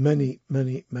will, many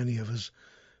of us,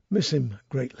 miss him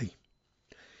greatly.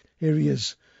 Here he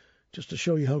is, just to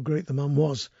show you how great the man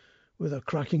was, with a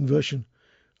cracking version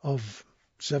of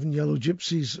Seven Yellow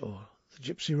Gypsies, or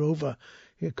the Gypsy Rover,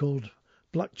 here called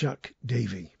Blackjack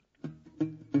Davy.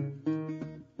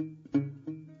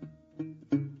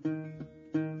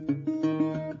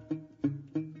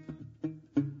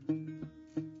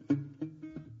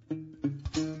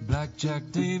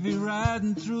 Blackjack Davy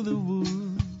riding through the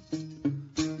woods,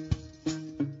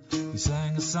 he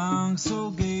sang a song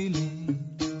so gaily,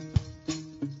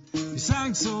 he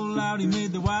sang so loud he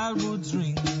made the wild woods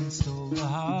ring, and stole the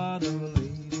heart of a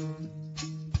lady,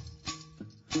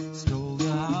 stole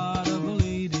the heart of a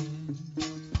lady.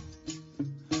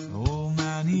 The old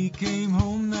man, he came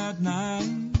home that night,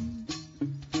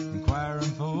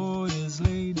 inquiring for his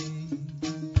lady.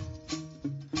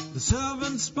 The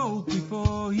servant spoke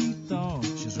before he thought,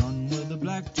 she's run with the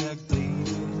black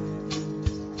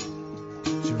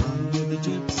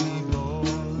gypsy boy.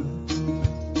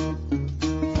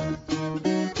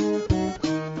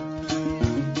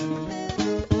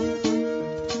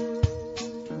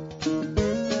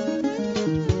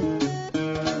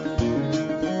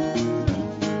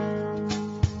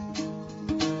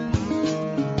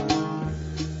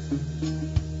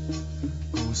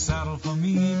 Go saddle for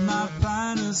me my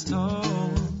finest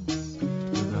horse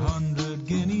with 100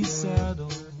 guinea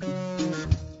saddle.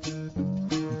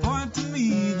 Point to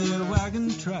me their wagon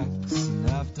tracks, and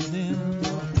after them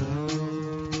I'll travel.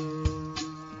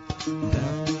 And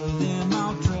after them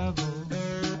I'll travel.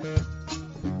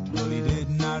 Well, he did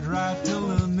not ride till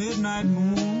the midnight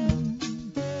moon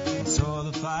and saw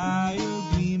the fire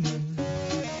gleaming.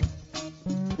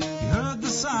 He heard the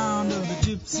sound of the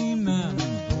gypsy man and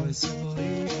the voice of a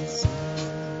lady sing.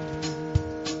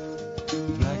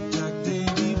 Blackjack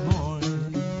Davy boy.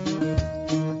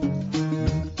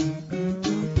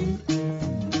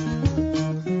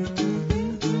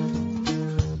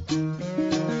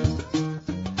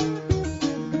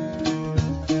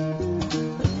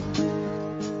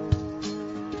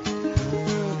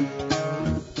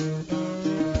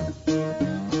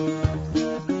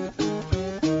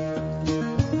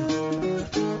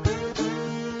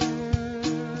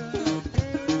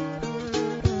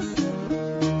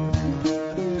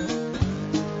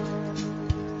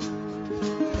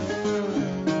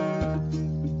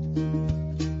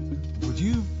 Would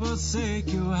you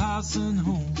forsake your house and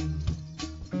home?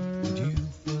 Would you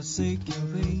forsake your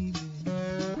baby?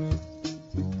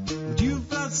 Would you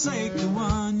forsake the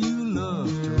one you love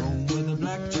to roam with a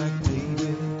blackjack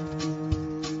Davy?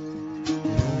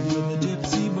 Roam with a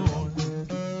gypsy boy.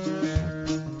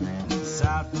 Yes,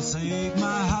 I'd forsake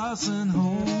my house and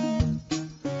home,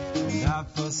 and I'd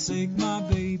forsake my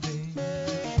baby,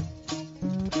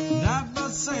 and I'd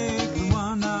forsake the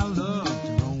one I love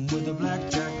to roam with a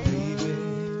blackjack Davy.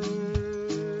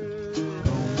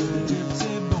 Roam with a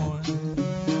gypsy boy.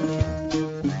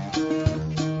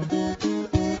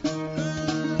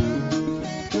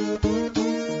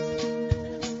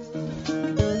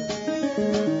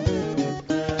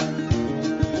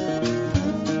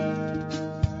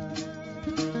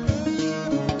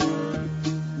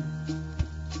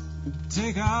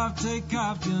 Take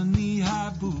off your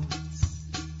knee-high boots,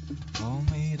 all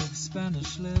made of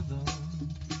Spanish leather.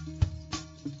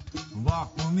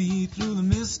 Walk with me through the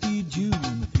misty dew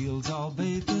and the fields all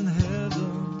bathed in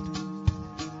heather.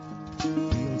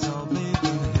 Fields all bathed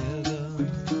in heather.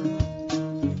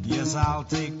 Yes, I'll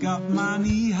take up my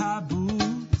knee-high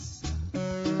boots,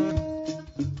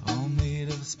 all made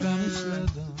of Spanish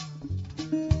leather,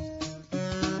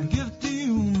 and give to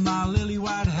you my lily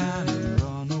white hand and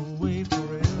run away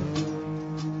forever.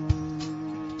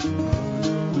 Run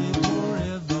away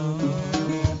forever.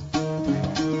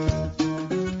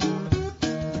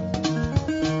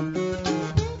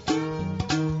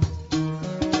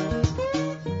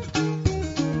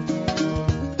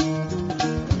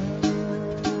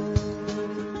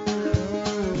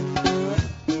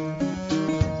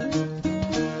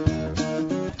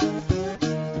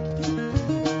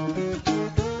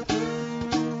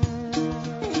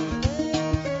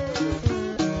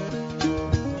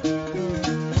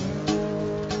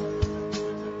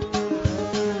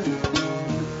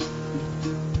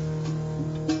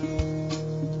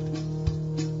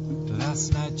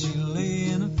 Last night she lay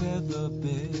in a feather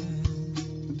bed,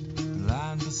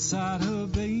 lying beside her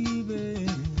baby.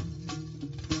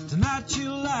 Tonight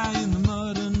she'll lie in the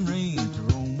mud and rain to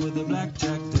roam with a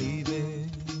blackjack Davy,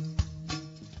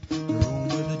 to roam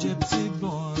with a gypsy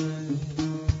boy.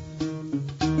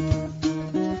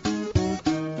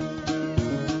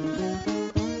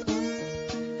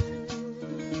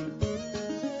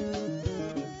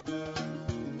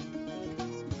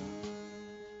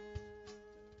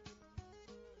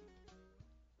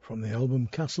 From the album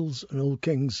Castles and Old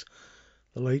Kings,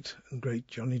 the late and great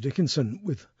Johnny Dickinson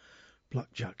with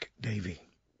Blackjack Davy.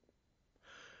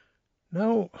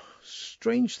 Now,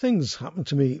 strange things happen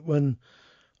to me when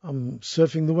I'm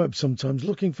surfing the web sometimes,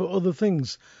 looking for other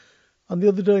things. And the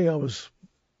other day I was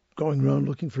going around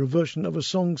looking for a version of a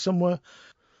song somewhere,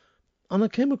 and I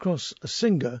came across a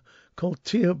singer called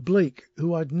Tia Blake,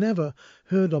 who I'd never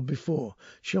heard of before.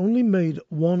 She only made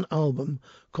one album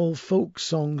called Folk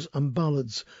Songs and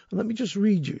Ballads, and let me just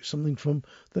read you something from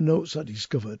the notes I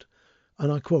discovered,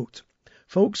 and I quote,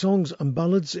 "Folk Songs and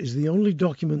Ballads is the only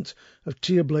document of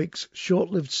Tia Blake's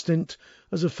short-lived stint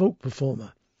as a folk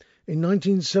performer. In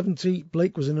 1970,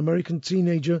 Blake was an American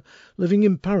teenager living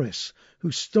in Paris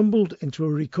who stumbled into a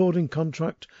recording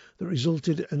contract that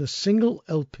resulted in a single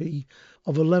LP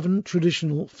of 11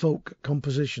 traditional folk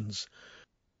compositions.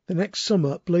 The next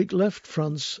summer, Blake left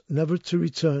France never to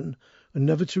return and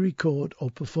never to record or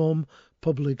perform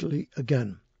publicly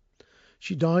again.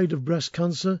 She died of breast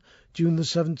cancer June the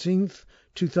 17th,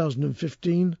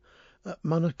 2015 at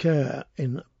Manacare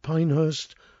in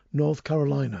Pinehurst, North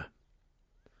Carolina.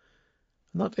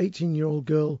 And that 18-year-old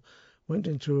girl went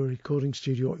into a recording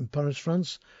studio in Paris,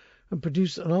 France, and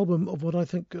produced an album of what I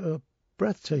think are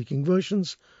breathtaking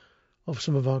versions of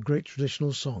some of our great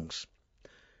traditional songs,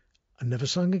 and never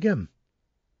sang again.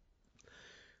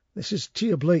 This is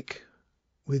Tia Blake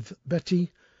with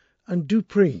Betty and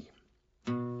Dupree.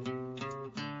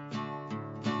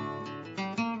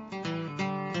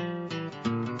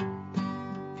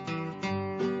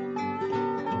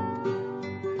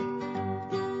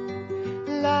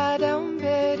 Lie down,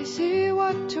 Betty, see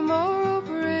what tomorrow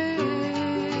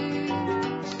brings.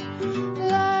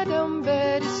 Lie down,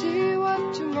 Betty, see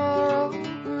what tomorrow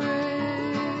brings.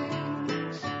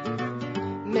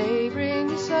 May bring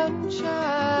you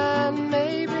sunshine,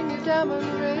 may bring you diamond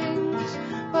rings,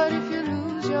 but if you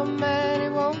lose your man,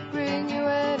 it won't bring you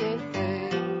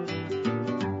anything.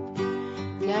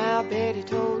 Now Betty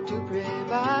told Dupree,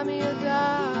 buy me a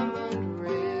diamond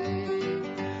ring.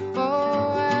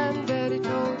 Oh, and Betty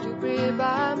told Dupree,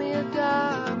 buy me a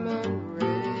diamond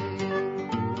ring.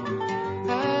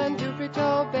 And Dupree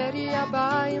told Betty, I'll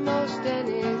buy you most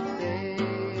anything.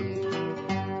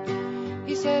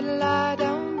 He said, lie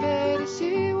down, Betty,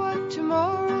 see what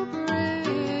tomorrow brings.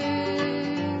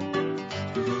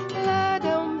 Lie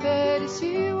down, Betty,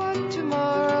 see what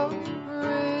tomorrow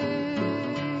brings.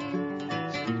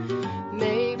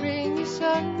 May bring you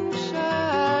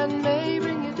sunshine, may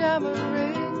bring you diamond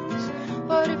rings,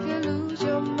 but if you lose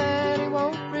your man, it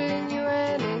won't bring you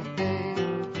anything.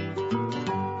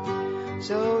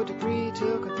 So Dupree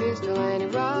took a pistol and he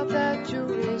robbed that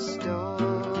jewelry store.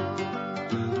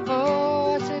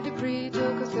 Oh, I said Dupree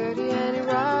took a 30 and he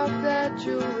robbed that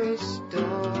jewelry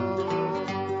store.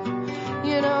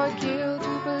 You know, he killed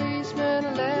 2 policemen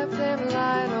and left them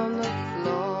lying on the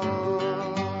floor.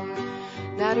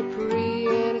 Now Dupree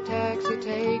in a taxi,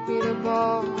 take me to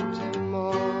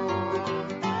Baltimore.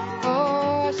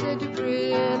 Oh, I said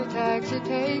Dupree in a taxi,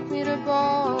 take me to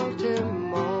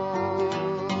Baltimore.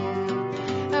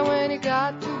 And when he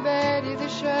got to Betty, the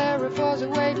sheriff was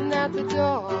waiting at the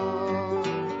door.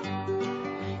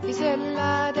 He said,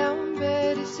 lie down,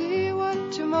 Betty, see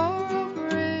what tomorrow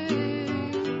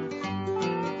brings.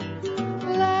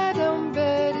 Lie down,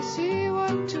 Betty, see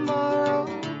what tomorrow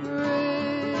brings.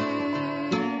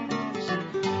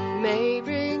 May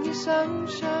bring you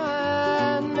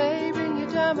sunshine, may bring you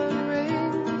diamond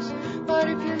rings, but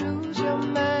if you lose your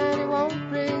man, it won't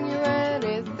bring you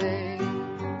anything.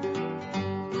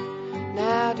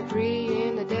 Now Dupree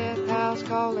in the death house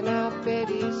calling out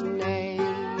Betty's name.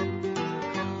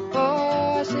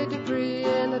 Oh, I said Dupree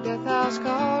in the death house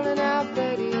calling out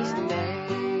Betty's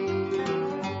name.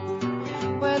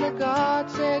 When the guard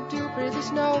said, Dupree, the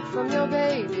snow from your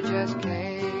baby just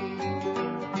came.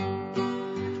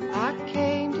 I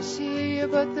came to see you,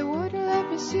 but they wouldn't let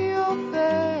me see your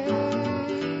face.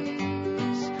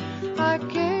 I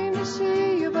came to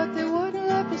see you, but they wouldn't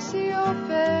let me see your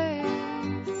face.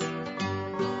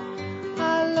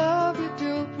 I love you,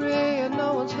 Dupree, and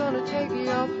no one's gonna take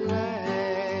your place.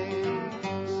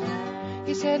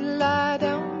 He said, lie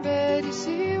down, Betty,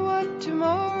 see what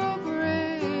tomorrow brings.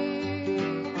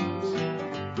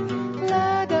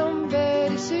 Lie down,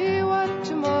 Betty, see what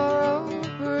tomorrow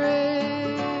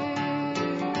brings.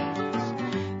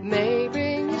 May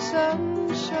bring you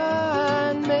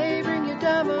sunshine, may bring you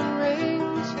diamond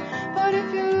rings, but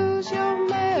if you lose your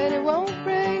man, it won't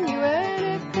bring you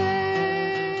anything.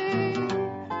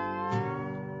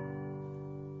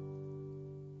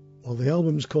 Well, the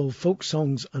album's called Folk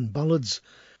Songs and Ballads,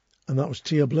 and that was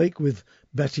Tia Blake with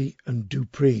Betty and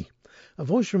Dupree. Her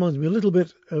voice reminds me a little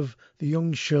bit of the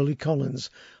young Shirley Collins,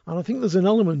 and I think there's an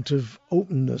element of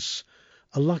openness,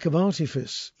 a lack of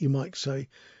artifice, you might say,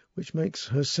 which makes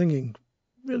her singing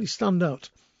really stand out.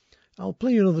 I'll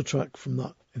play you another track from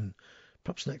that in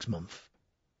perhaps next month.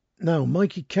 Now,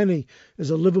 Mikey Kenny is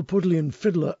a Liverpudlian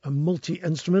fiddler and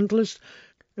multi-instrumentalist,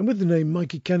 and with the name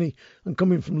Mikey Kenny and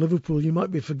coming from Liverpool, you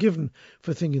might be forgiven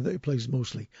for thinking that he plays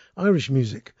mostly Irish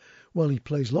music. Well, he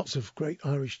plays lots of great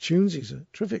Irish tunes. He's a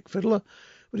terrific fiddler,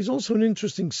 but he's also an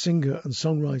interesting singer and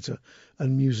songwriter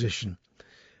and musician.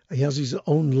 He has his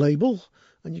own label,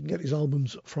 and you can get his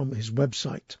albums from his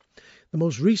website. The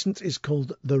most recent is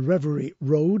called The Reverie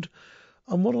Road,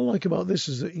 and what I like about this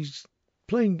is that he's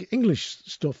playing English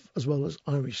stuff as well as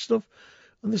Irish stuff,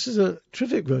 and this is a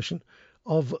terrific version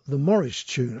of the Morris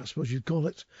tune, I suppose you'd call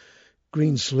it,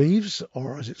 Green Sleeves,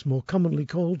 or as it's more commonly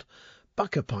called,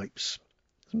 Bacca Pipes.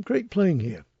 Some great playing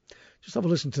here. Just have a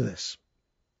listen to this.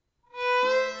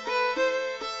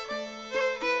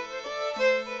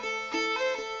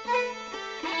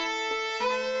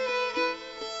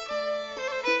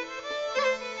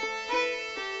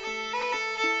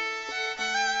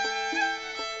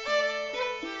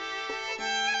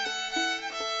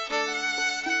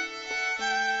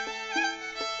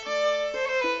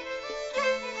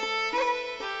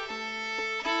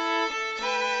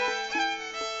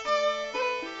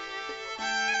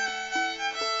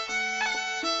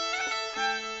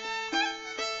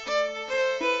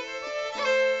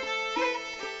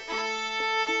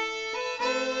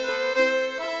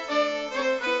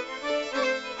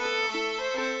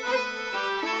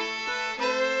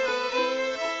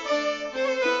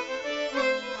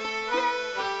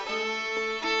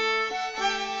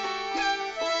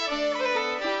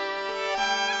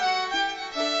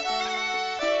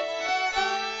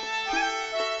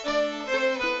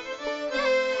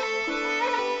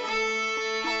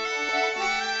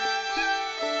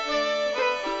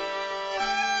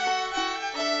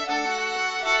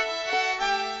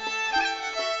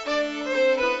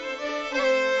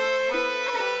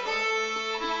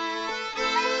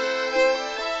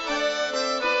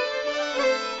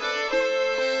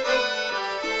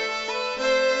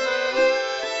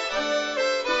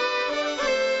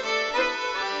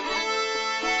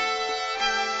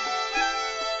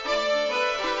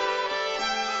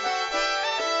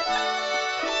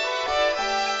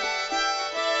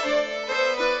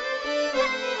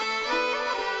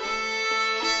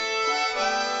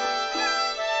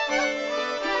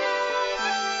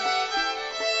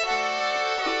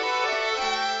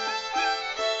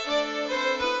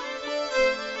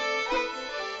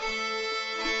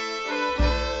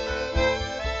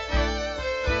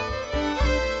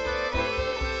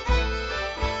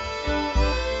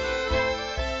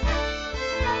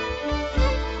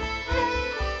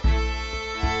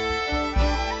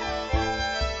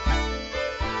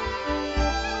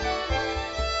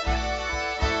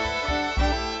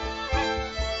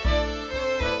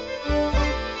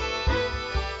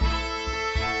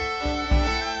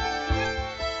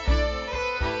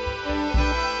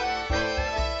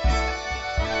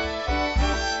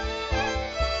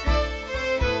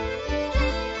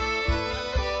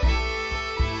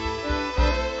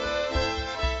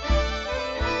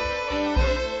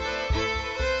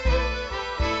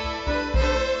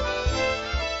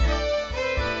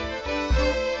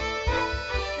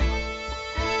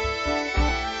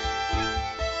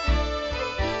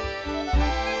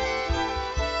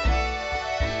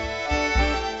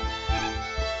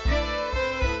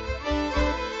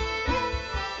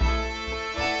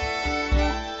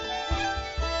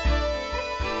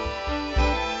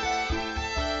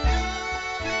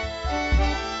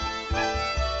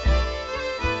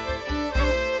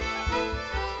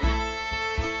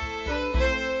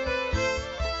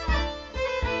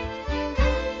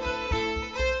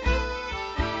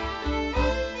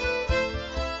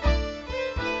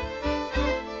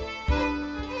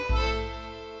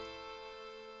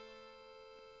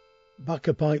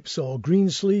 Bacca Pipes, or Green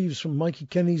Sleeves, from Mikey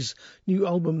Kenny's new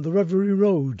album The Reverie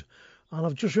Road. And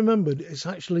I've just remembered it's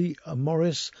actually a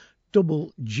Morris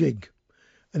double jig.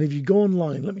 And if you go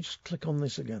online, let me just click on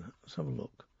this again, let's have a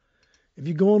look. If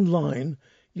you go online,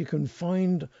 you can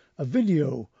find a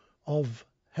video of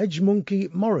Hedge Monkey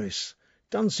Morris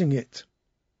dancing it.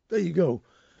 There you go.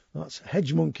 That's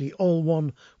Hedge Monkey, all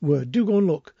one word. Do go and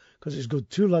look, because it's good.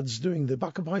 Two lads doing the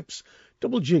Bacca Pipes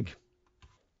double jig.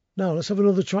 Now, let's have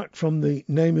another track from the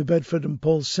Naomi Bedford and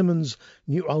Paul Simmons'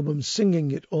 new album,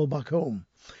 Singing It All Back Home.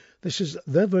 This is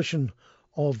their version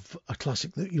of a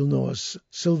classic that you'll know as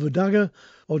Silver Dagger,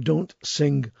 or Don't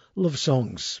Sing Love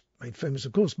Songs, made famous,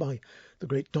 of course, by the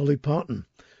great Dolly Parton,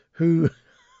 who,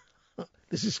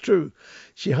 this is true,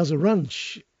 she has a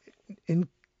ranch in,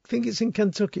 I think it's in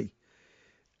Kentucky.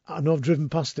 I know I've driven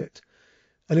past it.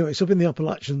 Anyway, it's up in the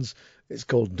Appalachians. It's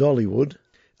called Dollywood.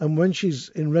 And when she's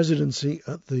in residency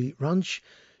at the ranch,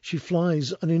 she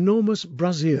flies an enormous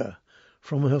brassiere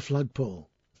from her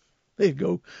flagpole. There you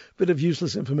go, bit of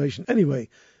useless information. Anyway,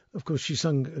 of course, she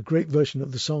sang a great version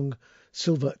of the song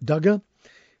Silver Dagger,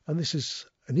 and this is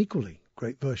an equally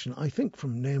great version, I think,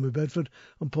 from Naomi Bedford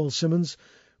and Paul Simmons,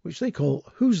 which they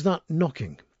call Who's That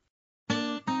Knocking?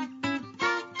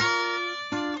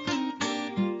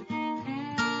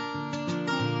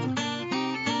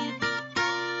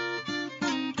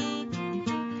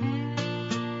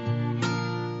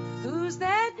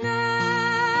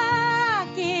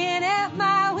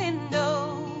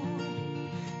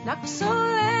 Knock so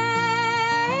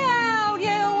loud you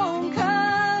won't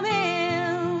come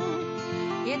in.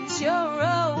 It's your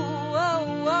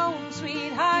own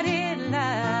sweethearted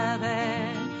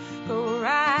lover. Go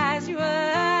rise you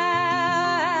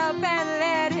up and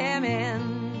let him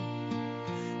in.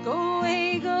 Go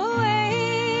away,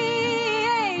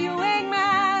 you wake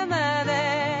my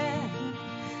mother.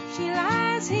 She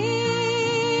lies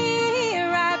here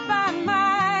right by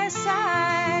my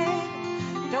side.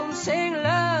 Don't sing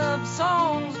love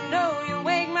songs, no, you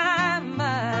wake my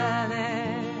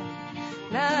mother.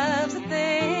 Love's a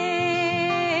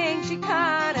thing she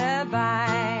can't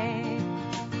abide.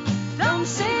 Don't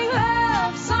sing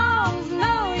love songs,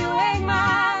 no, you wake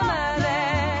my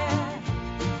mother.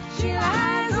 She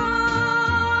lies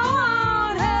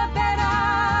on her bed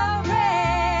of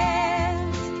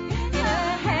rest. In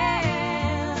her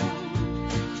hand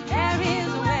she carries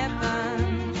a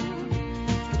weapon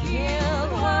to kill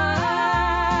the one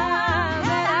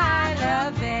that I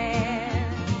love best.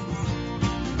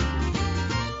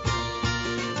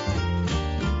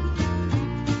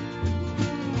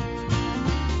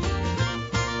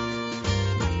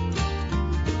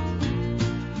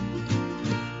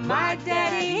 My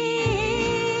daddy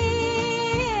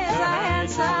is a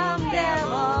handsome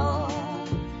devil.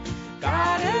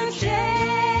 Got a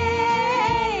chain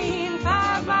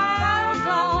 5 miles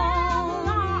long.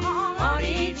 On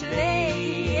each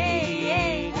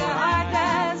leg, a heart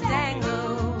does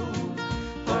dangle.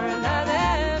 For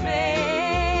another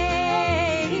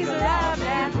maid, he's loved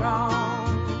and wrong.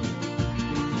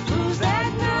 Who's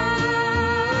that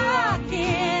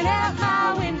knocking at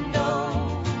my window?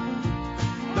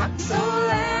 Not so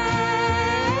loud,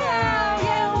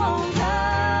 you won't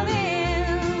come in.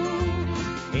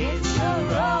 It's your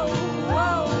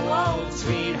old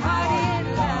sweethearted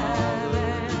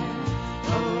lover.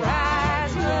 Go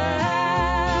rise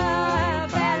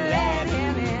up and let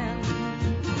him in.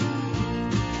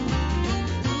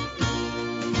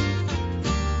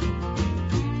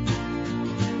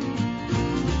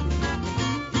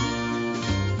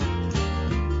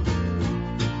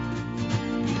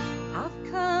 I've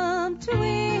come to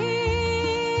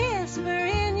whisper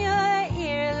in your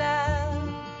ear, love.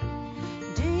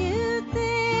 Do you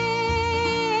think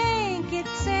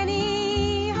it's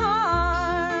any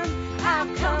harm?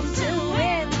 I've come to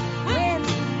win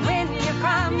you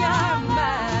from your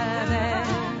mother.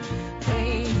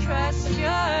 Pray trust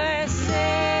yourself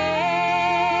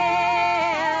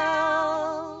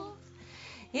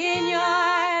in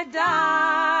your darling's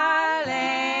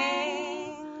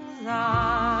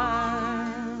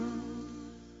arms.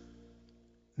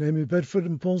 Naomi Bedford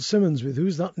and Paul Simmons with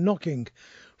Who's That Knocking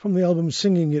from the album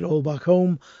Singing It All Back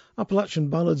Home, Appalachian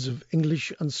ballads of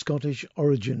English and Scottish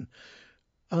origin.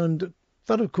 And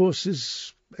that, of course,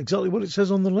 is exactly what it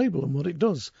says on the label and what it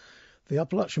does. The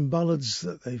Appalachian ballads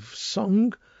that they've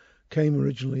sung came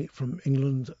originally from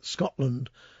England, Scotland,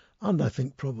 and I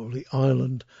think probably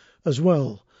Ireland as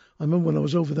well. I remember when I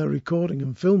was over there recording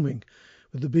and filming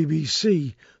with the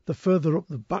BBC, the further up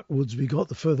the backwoods we got,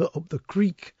 the further up the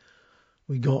creek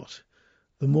we got,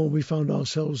 the more we found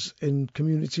ourselves in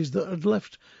communities that had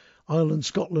left Ireland,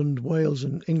 Scotland, Wales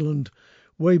and England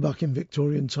way back in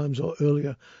Victorian times or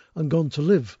earlier and gone to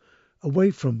live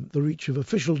away from the reach of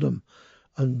officialdom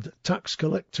and tax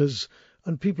collectors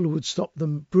and people who would stop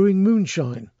them brewing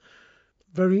moonshine.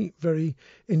 Very, very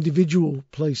individual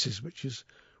places, which is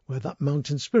where that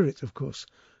mountain spirit, of course,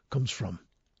 comes from.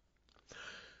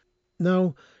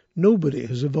 Now, nobody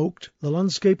has evoked the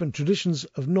landscape and traditions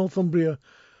of Northumbria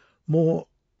more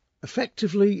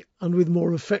effectively and with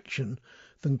more affection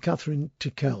than Catherine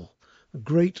Tickell, a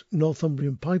great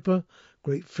Northumbrian piper,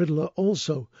 great fiddler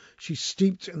also. She's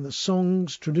steeped in the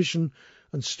songs, tradition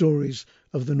and stories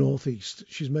of the Northeast.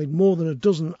 She's made more than a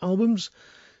dozen albums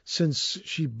since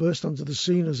she burst onto the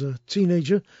scene as a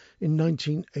teenager in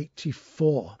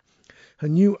 1984. Her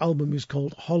new album is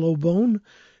called Hollow Bone.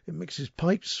 It mixes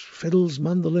pipes, fiddles,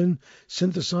 mandolin,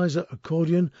 synthesizer,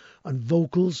 accordion and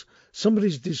vocals.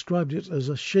 Somebody's described it as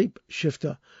a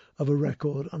shape-shifter of a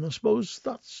record, and I suppose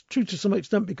that's true to some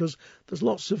extent because there's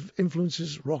lots of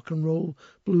influences, rock and roll,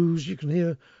 blues. You can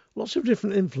hear lots of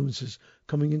different influences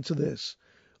coming into this.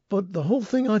 But the whole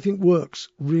thing, I think, works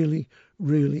really,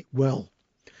 really well.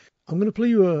 I'm going to play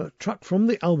you a track from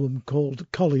the album called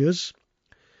Collier's,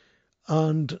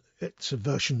 and it's a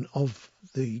version of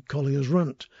the Collier's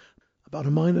Rant about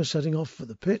a miner setting off for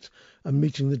the pit and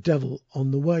meeting the devil on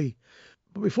the way.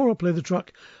 But before I play the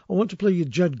track, I want to play you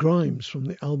Jed Grimes from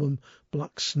the album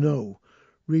Black Snow,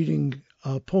 reading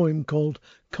a poem called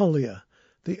Collier,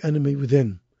 The Enemy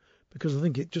Within, because I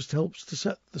think it just helps to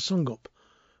set the song up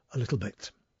a little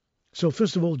bit. So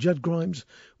first of all, Jed Grimes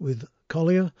with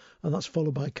Collier, and that's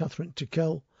followed by Catherine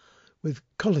Tickell with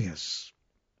Colliers.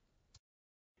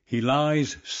 He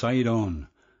lies side on,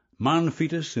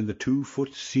 man-fetus in the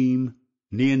 2-foot seam,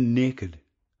 near naked,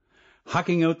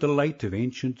 hacking out the light of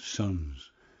ancient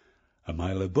suns. A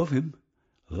mile above him,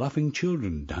 laughing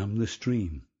children dam the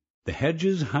stream. The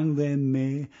hedges hang their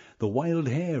May, the wild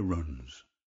hare runs.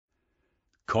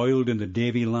 Coiled in the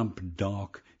Davy lamp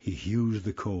dark, he hews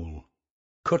the coal,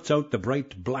 cuts out the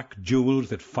bright black jewels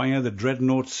that fire the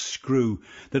dreadnought's screw,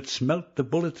 that smelt the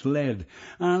bullet's lead,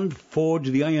 and forge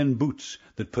the iron boots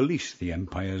that police the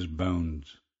empire's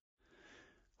bounds.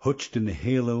 Hutched in the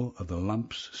halo of the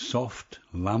lamp's soft,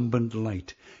 lambent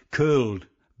light, curled,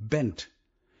 bent,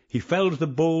 he fells the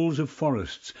boles of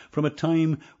forests from a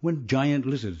time when giant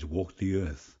lizards walked the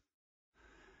earth.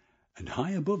 And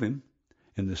high above him,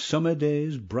 in the summer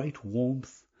day's bright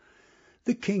warmth,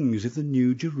 the kings of the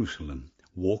New Jerusalem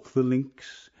walk the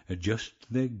links, adjust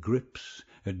their grips,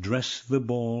 address the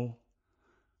ball,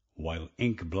 while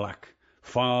ink-black,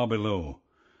 far below,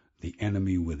 the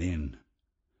enemy within.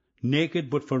 Naked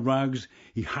but for rags,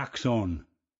 he hacks on,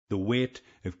 the weight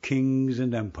of kings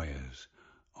and empires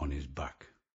on his back.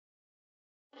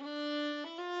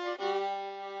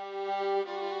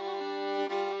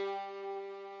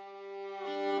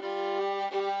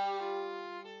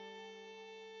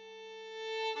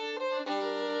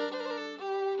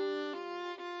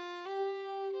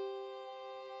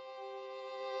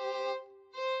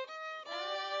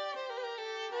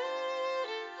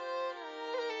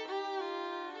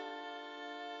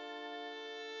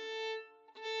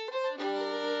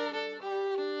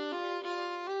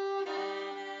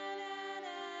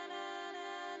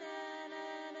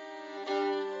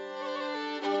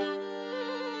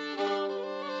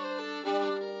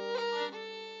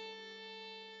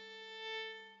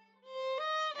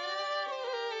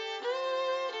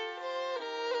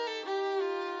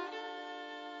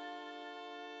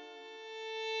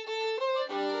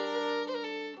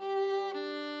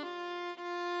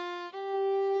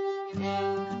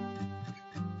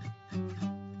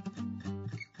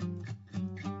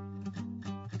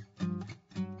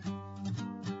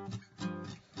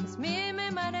 It's me and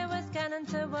my mother was going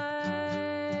to work.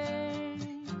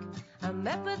 I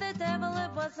met with the devil,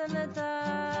 it was in the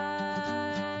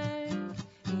dark.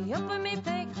 He opened me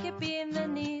pick, it being the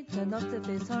need, and knocked up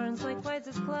his horns likewise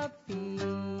his club feet.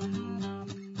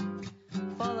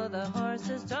 Follow the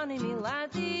horses, Johnny me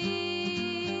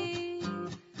laddie.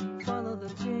 Follow the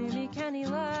dreamy Kenny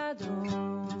lad.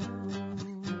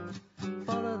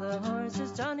 Follow the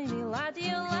horses, Johnny me laddie.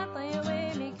 You'll let lay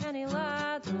away me Kenny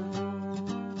lad.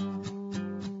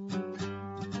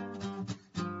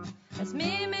 As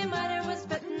me and my mother was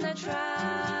putting the tram,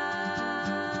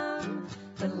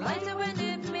 the lighter went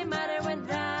up, my mother went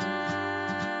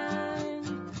round.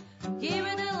 Give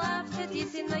it a laugh that you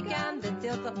seen the gam, the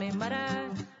deal got my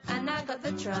mother, and I got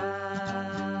the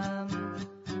tram.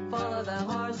 Follow the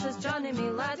horses, Johnny me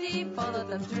laddie, follow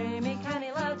them through me canny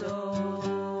laddo.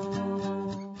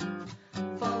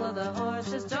 Follow the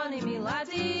horses, Johnny me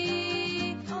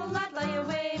laddie, oh lad lie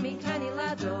away me canny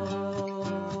laddo.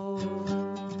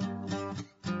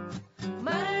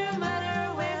 Mother,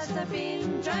 mother, where's the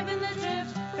beam? Driving the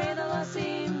drift, frae the low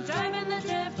seam, driving the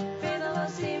drift, frae the low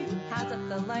seam. Hands up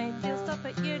the light, you'll stop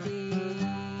at your D.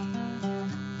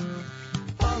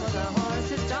 Follow the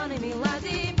horses, Johnny me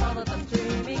laddie, follow them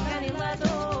through me canny laddo.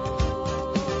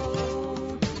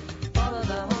 Follow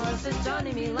the horses,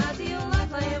 Johnny me laddie, you'll not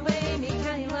fly away me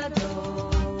canny laddo.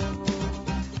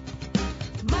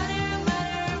 Mother,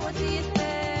 mother, what do you think?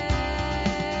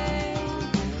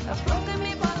 I've broken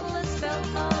me bottle and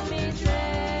spilled on me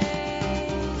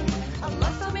train. I've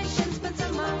lost all my shins, but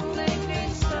among the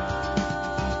great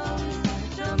stones.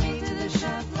 Draw me to the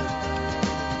shaft.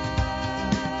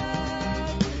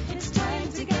 It's time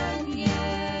to get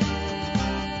again.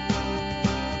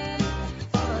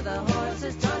 Follow the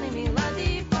horses, Johnny me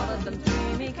laddie, follow them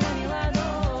through me canny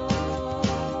laddo.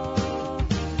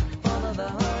 Follow the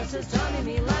horses, Johnny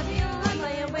me laddie, you'll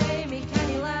lay away me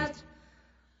canny lad.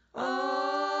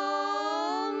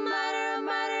 Oh, matter,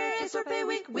 matter, it's our pay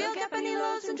week. We'll get penny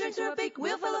loads and drinks for a beak.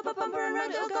 We'll fill up a bumper and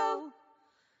round it'll go.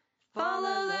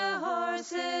 Follow the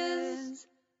horses,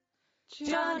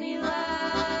 Johnny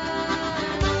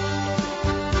lad.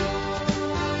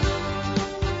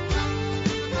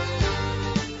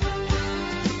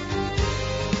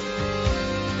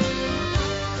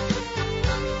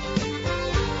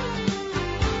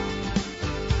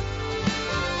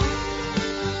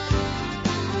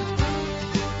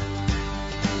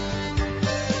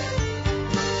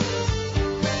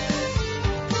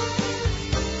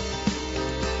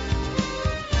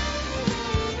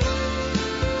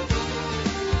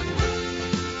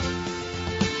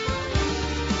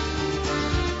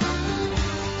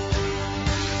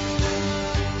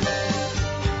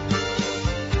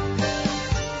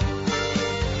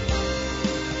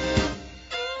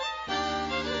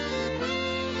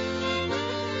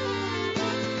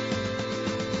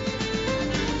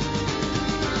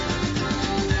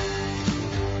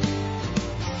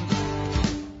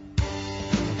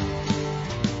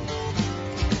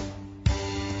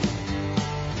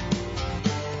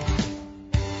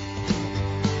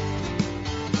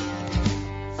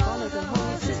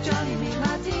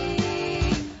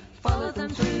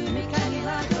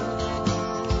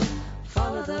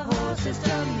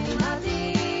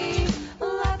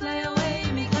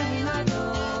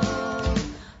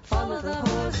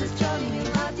 horses, Johnny me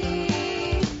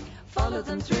laddie. Follow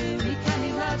them through me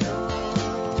canny laddo.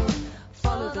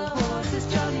 Follow the horses,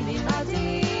 Johnny me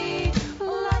laddie.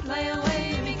 Lad lay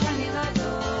away me canny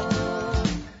laddo.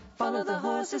 Follow the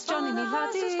horses, Johnny me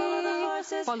laddie. Follow the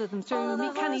horses, follow them through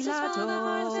me canny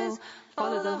laddo.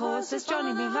 Follow the horses,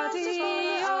 Johnny me laddie.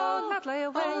 Oh, lad lay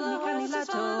away me canny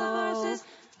laddo.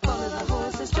 Follow the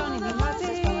horses, Johnny me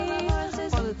laddie.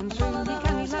 Follow them through me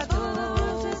canny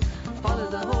laddo. Follow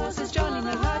the horses, Johnny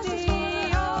me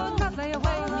laddie. Oh, lad lay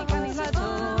away me canny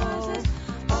laddo.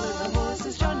 Follow the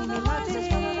horses, Johnny me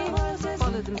laddie.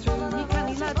 Follow them through me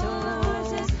canny laddo.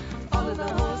 Follow the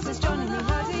horses, Johnny me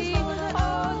laddie.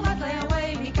 Oh, lad lay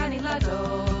away me canny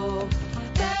laddo.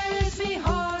 There is me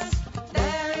horse,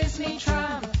 there is me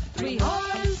tram. 3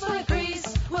 horns full of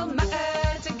grease will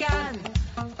mat again.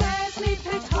 There's me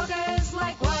pit hoggers,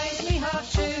 likewise me half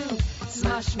shoe.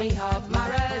 Smash me half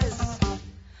maras,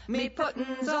 me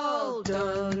puttin's all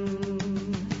done.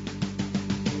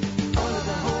 Follow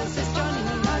the horses, Johnny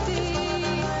me laddie.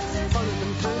 Follow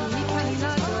them through me canny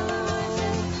laddo.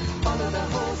 Follow the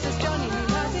horses, Johnny me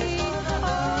laddie.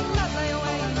 Oh, lad lay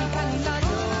away me canny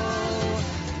laddo.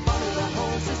 Follow the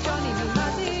horses, Johnny me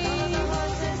laddie.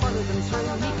 Follow them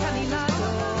through me canny laddo.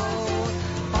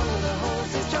 Follow the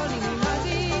horses, Johnny me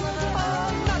laddie. Oh,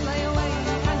 lad lay away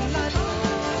me canny laddo.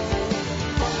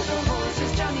 Follow the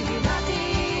horses, Johnny me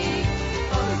laddie.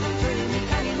 Follow them through me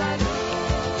canny laddo.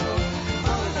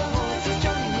 Follow the horses,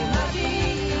 Johnny me laddie.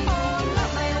 Oh,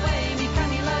 lad lay away me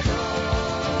canny laddo.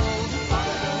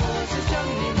 Follow the horses,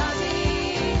 Johnny me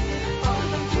laddie. Follow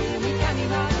them through me canny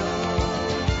laddo.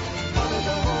 Follow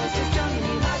the horses, Johnny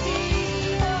me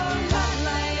laddie. Oh, lad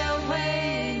lay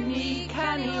away me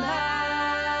canny lad.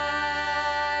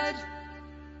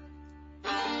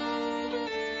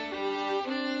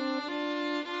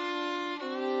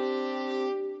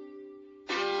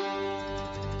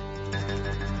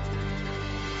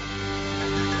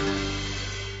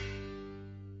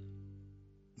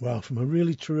 Wow, from a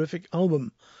really terrific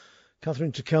album.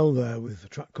 Catherine Tickell there with a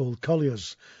track called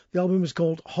Colliers. The album is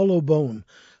called Hollow Bone.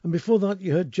 And before that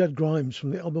you heard Jed Grimes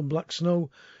from the album Black Snow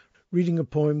reading a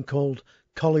poem called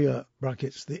Collier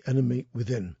brackets The Enemy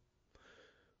Within,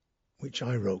 which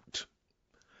I wrote.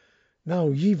 Now,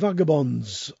 Ye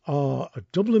Vagabonds are a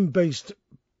Dublin-based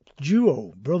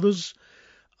duo, brothers,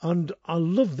 and I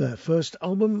love their first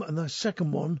album, and their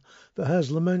second one, The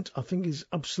Hare's Lament, I think is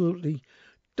absolutely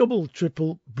double,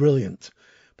 triple brilliant.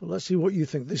 But let's see what you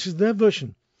think. This is their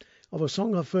version of a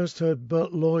song I first heard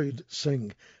Bert Lloyd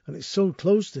sing, and it's so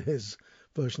close to his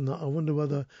version that I wonder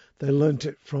whether they learnt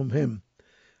it from him.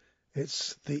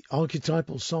 It's the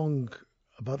archetypal song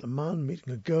about a man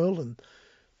meeting a girl, and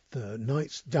the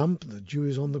night's damp, the dew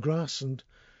is on the grass, and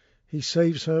he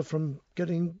saves her from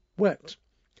getting wet,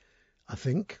 I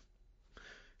think.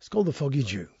 It's called The Foggy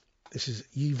Dew. This is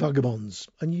Ye Vagabonds,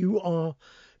 and you are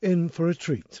in for a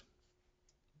treat.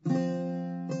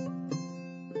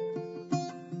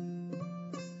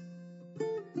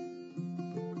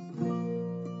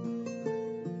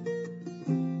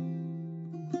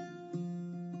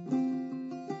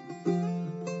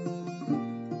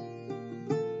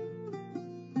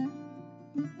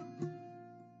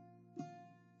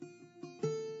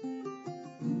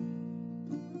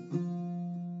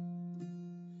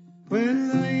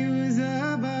 When I was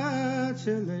a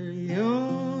bachelor,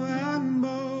 young and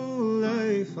bold,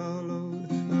 I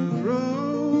followed a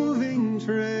roving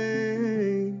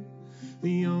trade.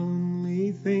 The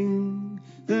only thing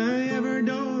that I ever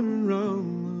done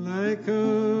wrong, like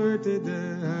courted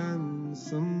a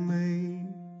handsome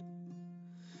maid.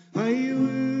 I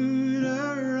wooed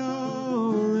her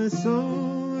all the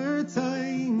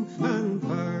summertime and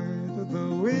part of the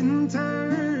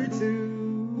winter too.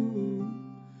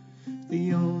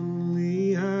 The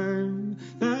only harm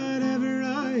that ever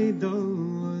I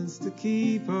done was to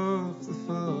keep off the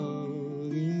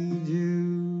foggy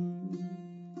dew.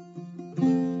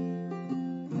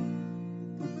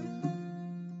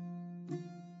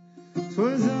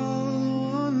 'Twas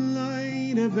all one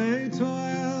night about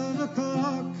 12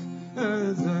 o'clock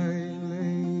as I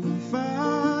lay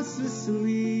fast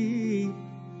asleep.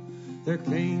 There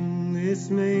came this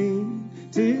maid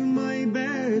to my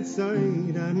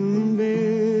bedside, and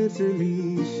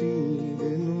bitterly she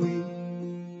did weep.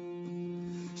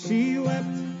 She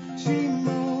wept, she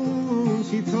moaned,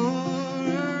 she tore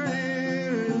her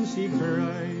hair, and she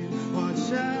cried, what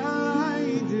shall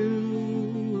I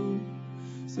do?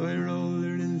 So I rolled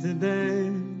her into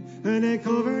bed, and I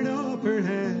covered up her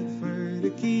head for to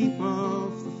keep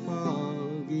off the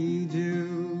foggy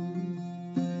dew.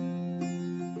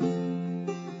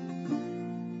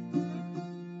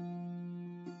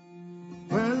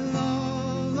 Well,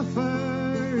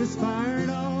 first part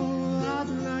of that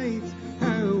night,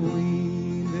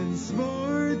 Halloween and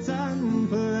sport and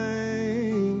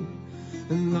play,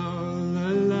 and all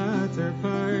the latter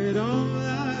part of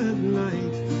that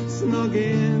night, snug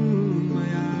in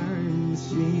my arms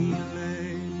she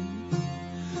lay.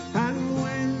 And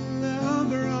when the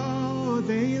broad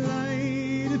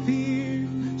daylight appeared,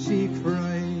 she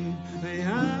cried, I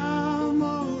am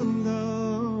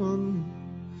undone.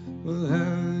 Well,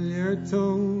 hold your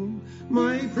tongue,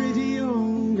 my pretty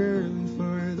young girl,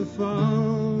 for the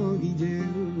foggy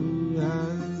dew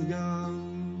has gone.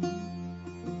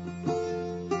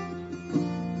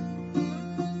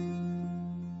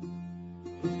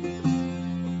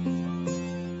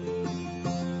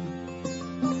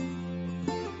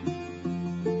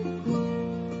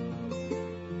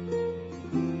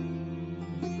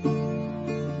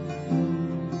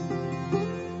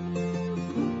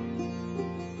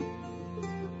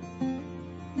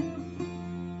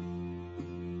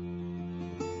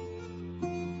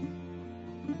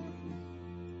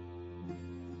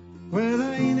 Well,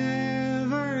 I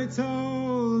never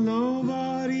told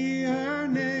nobody her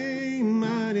name,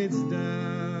 and it's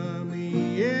damn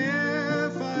me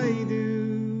if I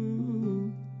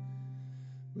do.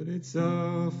 But it's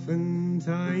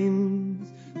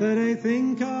oftentimes that I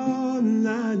think on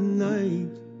that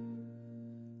night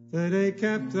that I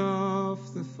kept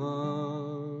off the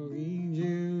foggy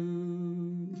dew.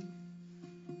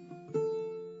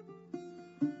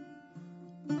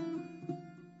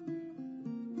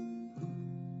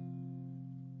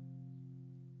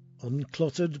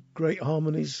 Uncluttered, great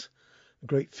harmonies, a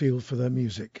great feel for their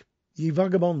music. Ye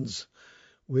Vagabonds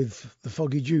with The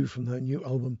Foggy Dew from their new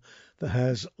album, The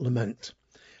Hare's Lament.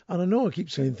 And I know I keep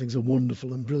saying things are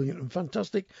wonderful and brilliant and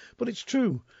fantastic, but it's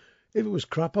true. If it was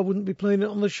crap, I wouldn't be playing it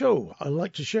on the show. I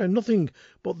like to share nothing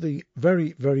but the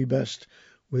very, very best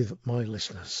with my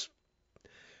listeners.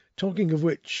 Talking of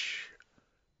which,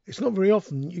 it's not very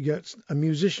often you get a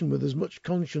musician with as much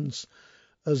conscience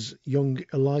as young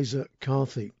Eliza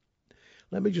Carthy.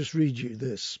 Let me just read you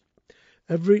this.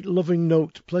 Every loving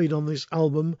note played on this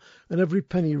album and every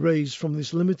penny raised from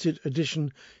this limited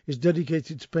edition is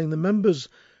dedicated to paying the members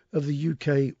of the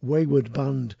UK Wayward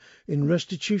Band in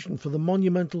restitution for the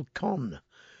monumental con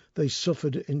they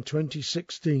suffered in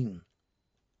 2016.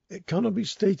 It cannot be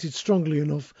stated strongly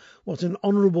enough what an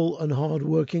honourable and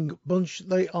hard-working bunch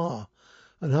they are,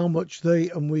 and how much they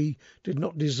and we did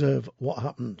not deserve what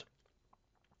happened.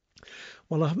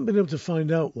 Well, I haven't been able to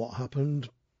find out what happened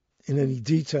in any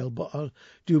detail, but I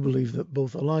do believe that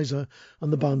both Eliza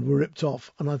and the band were ripped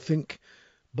off, and I think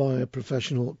by a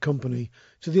professional company,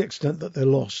 to the extent that they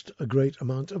lost a great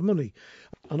amount of money.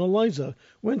 And Eliza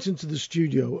went into the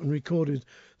studio and recorded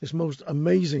this most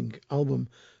amazing album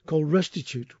called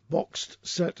Restitute, boxed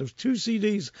set of 2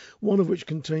 CDs, one of which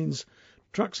contains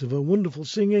tracks of her wonderful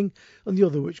singing, and the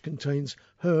other which contains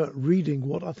her reading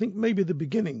what I think may be the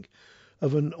beginning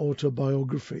of an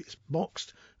autobiography. It's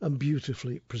boxed and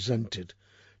beautifully presented.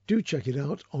 Do check it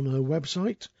out on her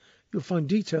website. You'll find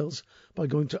details by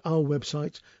going to our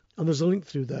website, and there's a link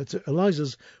through there to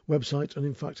Eliza's website, and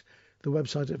in fact the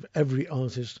website of every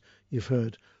artist you've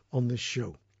heard on this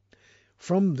show.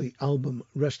 From the album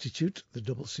Restitute, the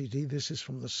double CD, this is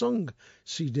from the Song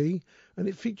CD, and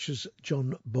it features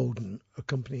John Bowden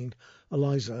accompanying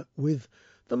Eliza with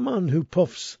The Man Who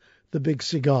Puffs the Big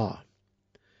Cigar.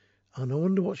 And I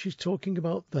wonder what she's talking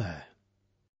about there.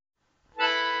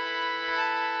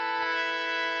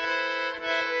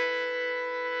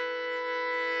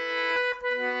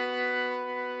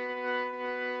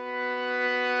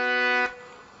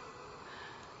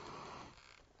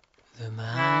 The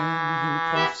man who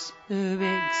puffs the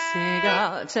big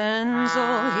cigar turns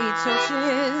all he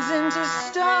touches into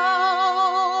stone.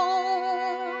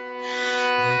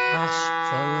 The cash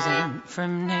flows in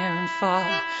from near and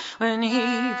far when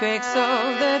he picks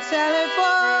up the telephone.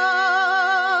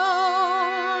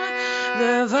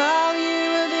 The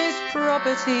value of his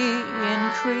property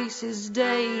increases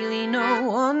daily. No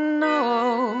one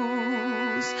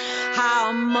knows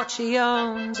how much he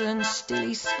owns, and still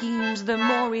he schemes. The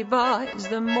more he buys,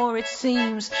 the more it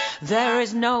seems there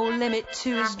is no limit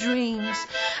to his dreams,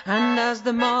 and as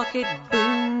the market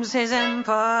booms, his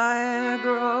empire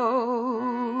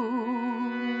grows.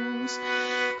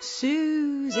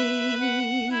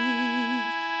 Susie,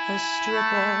 a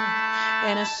stripper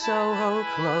in a Soho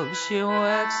club, she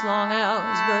works long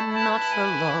hours but not for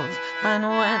love, and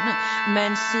when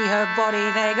men see her body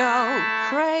they go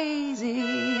crazy.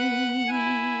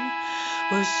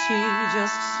 Well, she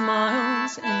just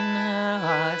smiles in her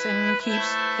heart and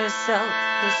keeps herself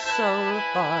the soul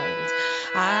apart,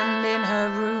 and in her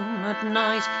room at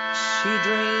night she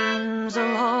dreams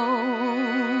alone.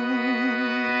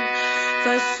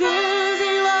 For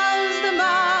Susie loves the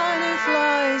man who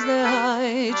flies the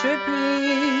high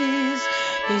trapeze.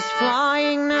 He's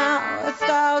flying now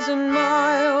 1,000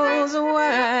 miles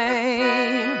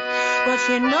away, but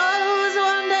she knows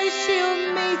one day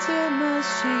she'll meet him as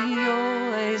she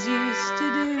always used to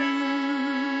do,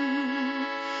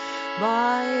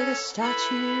 by the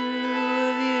statue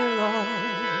of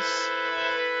Eros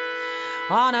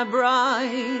on a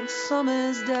bright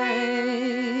summer's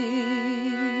day.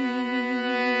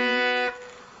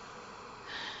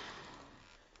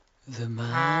 The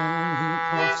man who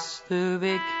puffs the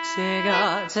big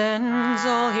cigar turns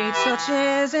all he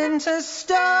touches into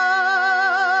stone.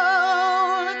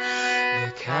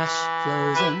 The cash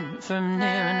flows in from near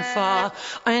and far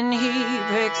when he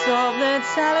picks up the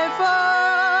telephone.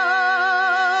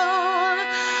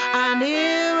 And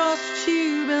Eros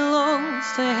too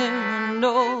belongs to him and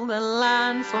all the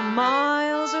land for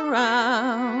miles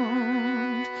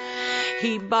around.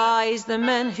 He buys the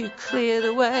men who clear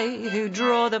the way, who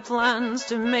draw the plans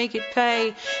to make it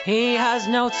pay. He has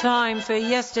no time for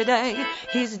yesterday.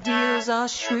 His deals are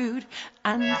shrewd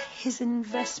and his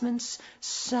investments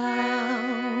sound.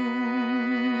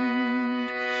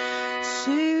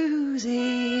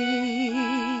 Susie,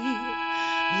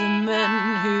 the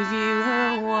men who view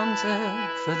her want her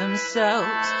for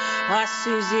themselves. Why,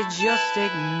 Susie just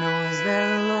ignores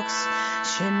their looks.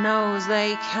 She knows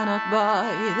they cannot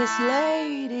buy this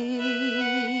lady.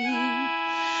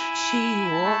 She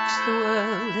walks the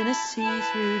world in a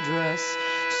see-through dress,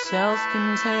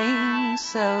 self-contained,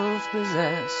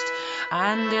 self-possessed,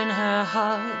 and in her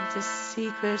heart a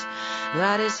secret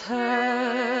that is hers.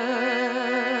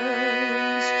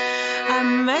 A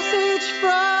message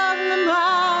from the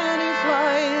man who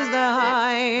flies the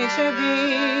high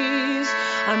trapeze.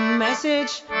 A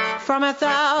message from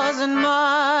 1,000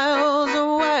 miles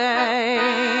away,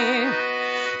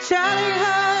 telling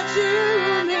her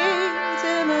to meet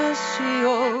him as she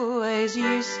always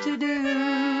used to do,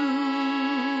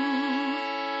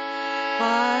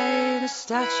 by the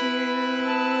statue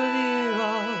of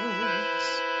Eros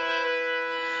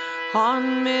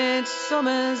on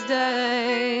Midsummer's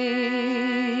Day.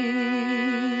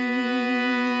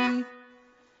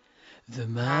 The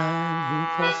man who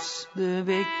puffs the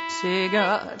big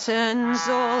cigar turns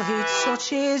all he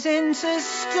touches into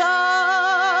stone.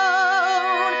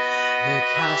 The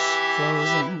cash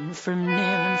flows in from near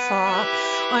and far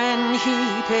when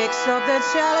he picks up the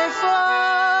telephone.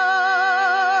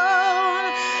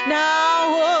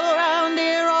 Now all around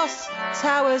Eros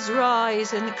towers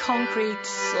rise and concrete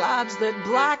slabs that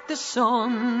black the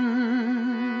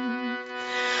sun.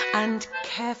 And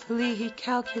carefully he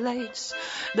calculates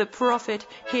the profit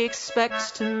he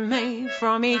expects to make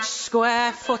from each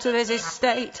square foot of his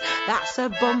estate. That's a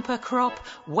bumper crop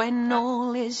when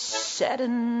all is said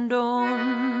and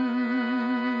done.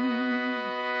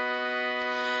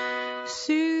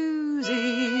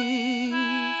 Susie,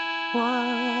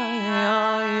 why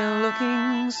are you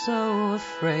looking so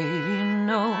afraid? You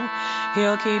know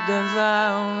he'll keep the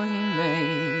vow he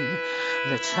made.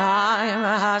 The time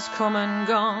has come and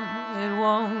gone, it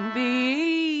won't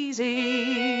be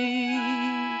easy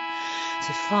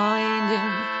to find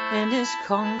him in his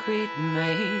concrete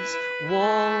maze,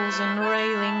 walls and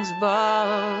railings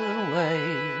barred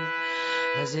away.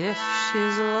 As if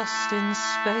she's lost in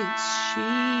space, she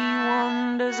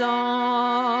wanders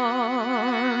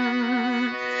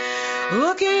on,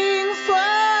 looking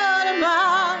for the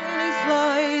man who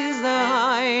flies the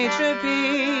high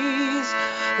trapeze.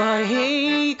 But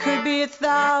he could be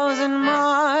 1,000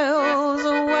 miles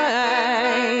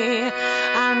away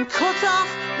and cut off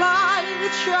by the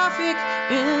traffic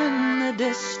in the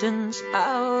distance,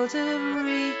 out of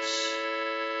reach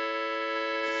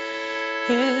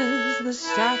is the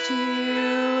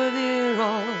statue of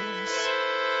Eros,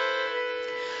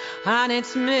 and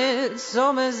it's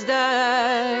Midsummer's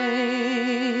Day.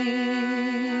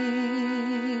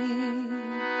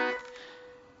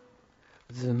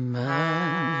 The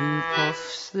man who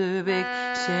puffs the big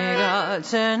cigar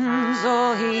turns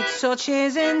all he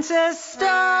touches into stone.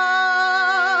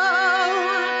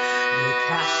 The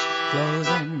cash flows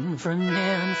in from near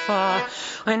and far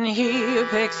when he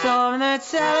picks up the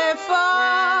telephone.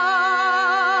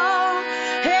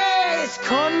 His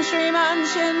country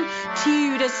mansion,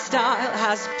 Tudor style,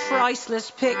 has priceless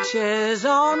pictures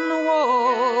on the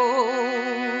walls.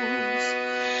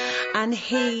 And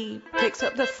he picks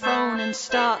up the phone and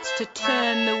starts to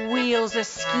turn the wheels, a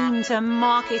scheme to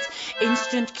market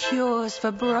instant cures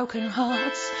for broken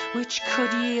hearts, which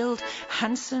could yield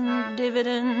handsome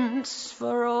dividends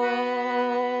for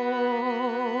all.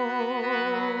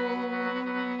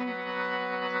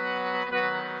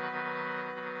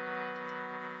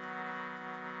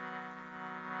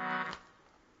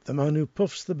 The Man Who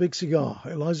Puffs the Big Cigar,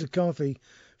 Eliza Carthy,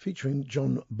 featuring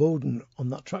John Bowden on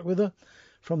that track with her,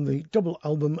 from the double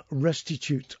album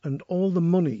Restitute, and all the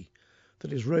money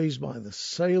that is raised by the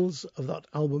sales of that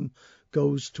album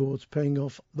goes towards paying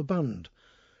off the band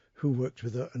who worked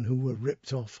with her and who were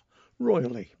ripped off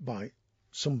royally by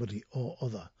somebody or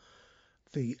other.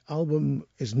 The album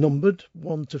is numbered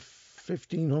 1 to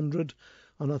 1500,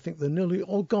 and I think they're nearly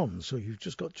all gone, so you've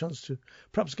just got a chance to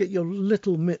perhaps get your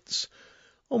little mitts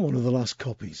on one of the last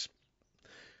copies.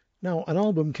 Now, an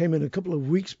album came in a couple of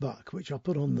weeks back, which I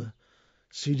put on the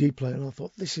CD player, and I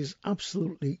thought, this is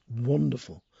absolutely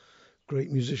wonderful. Great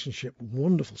musicianship,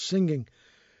 wonderful singing,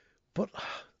 but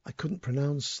I couldn't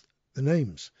pronounce the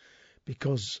names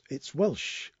because it's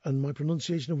Welsh, and my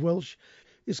pronunciation of Welsh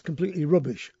is completely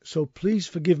rubbish, so please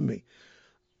forgive me.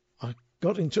 I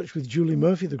got in touch with Julie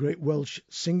Murphy, the great Welsh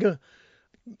singer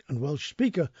and Welsh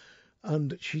speaker,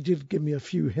 and she did give me a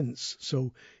few hints,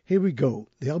 so here we go.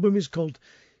 The album is called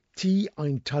Tŷ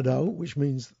ein Tadau, which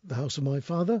means the house of my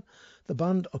father. The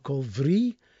band are called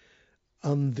Vri,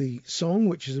 and the song,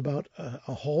 which is about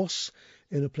a horse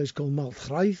in a place called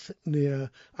Maltraeth near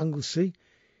Anglesey,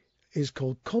 is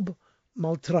called Cob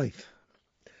Maltraeth.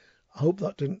 I hope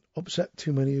that didn't upset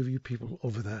too many of you people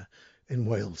over there in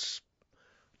Wales.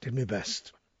 Did my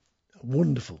best. A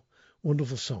wonderful,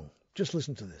 wonderful song. Just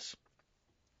listen to this.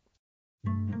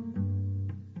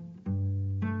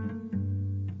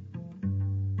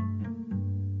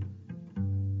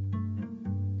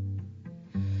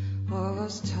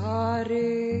 Os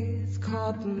torrydd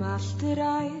cob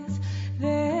malltyraidd,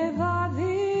 fe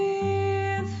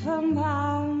foddydd fy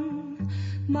mam,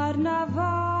 mae'r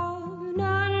nafon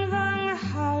yn fy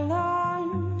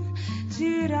nghalon,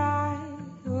 tirai,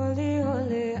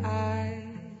 oli ai,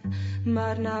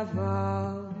 mae'r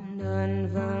nafon yn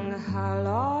fy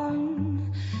nghalon,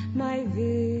 mae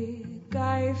fi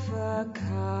gaif y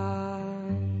can.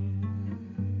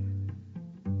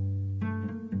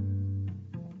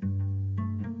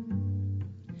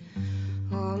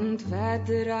 Ond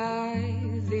fedrai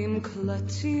ddim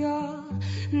clytio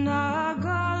na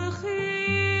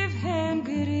golchif hen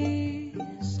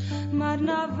gris, mae'r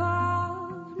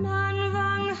nafon yn fy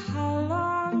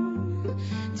nghalon,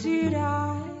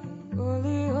 tirai,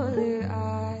 oli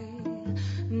ai,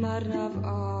 mae'r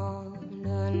nafon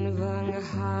yn fy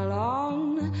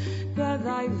nghalon,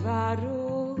 byddai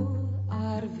farw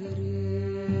ar frys.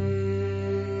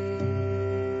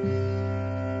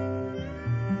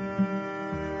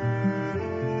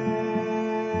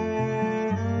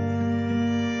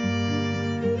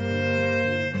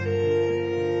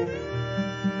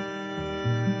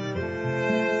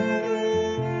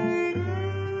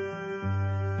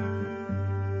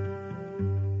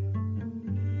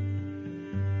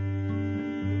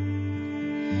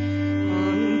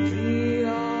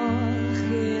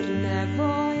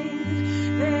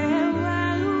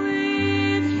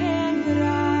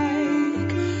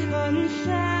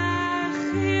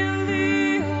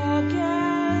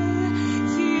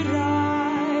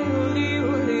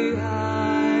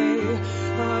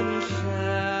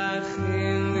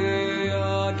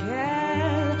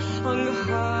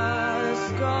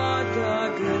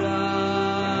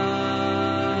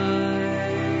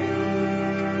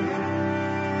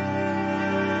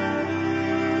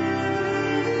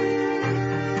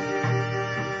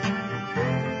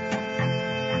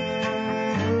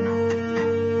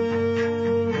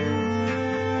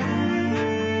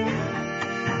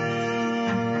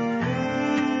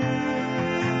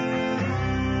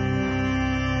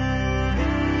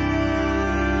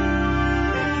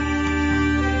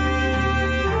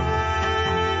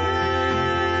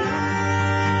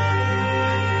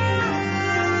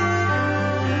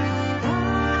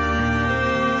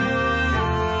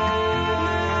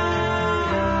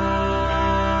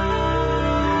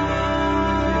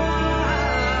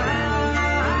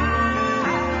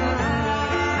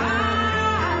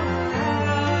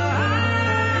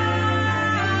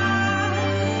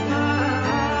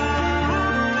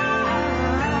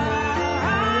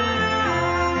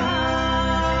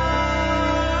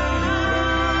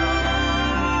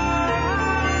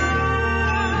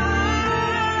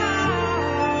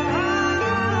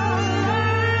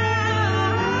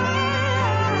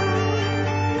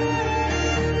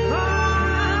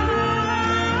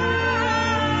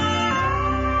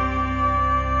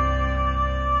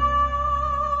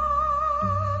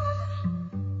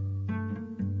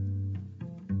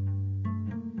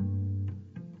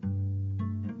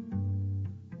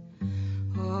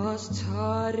 Os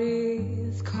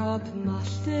torrydd cob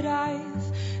malltyraidd,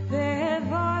 fe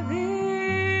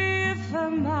foddydd fy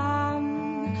mam,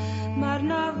 mae'r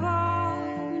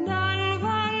nafon yn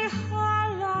fy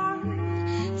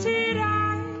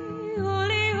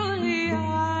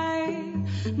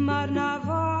maar na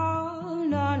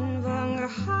vonan van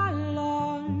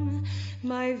halon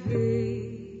my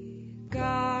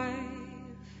guy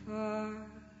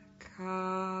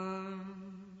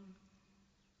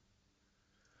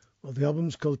Well, the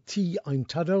album's called T Ein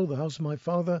Taddo, The House of My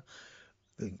Father.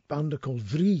 The band are called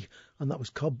Vri, and that was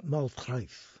Cob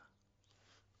Maltraith.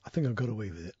 I think I got away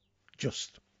with it.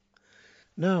 Just.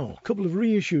 Now, a couple of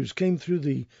reissues came through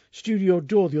the studio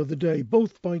door the other day,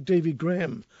 both by David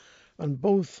Graham, and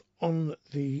both on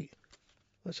the,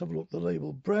 let's have a look at the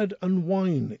label, Bread and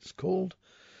Wine, it's called.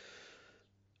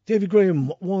 David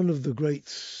Graham, one of the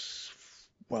great,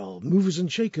 movers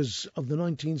and shakers of the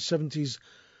 1970s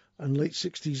and late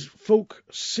 60s folk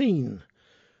scene.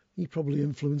 He probably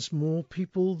influenced more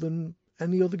people than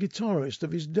any other guitarist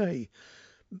of his day.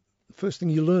 First thing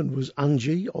you learned was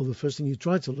Angie, or the first thing you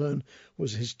tried to learn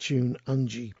was his tune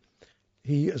Angie.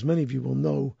 He, as many of you will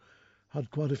know,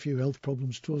 had quite a few health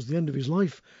problems towards the end of his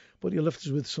life, but he left us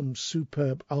with some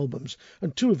superb albums,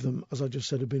 and two of them, as I just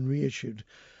said, have been reissued,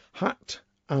 Hat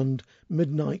and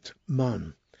Midnight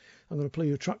Man. I'm going to play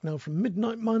you a track now from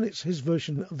Midnight Man. It's his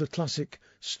version of the classic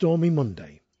Stormy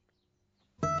Monday.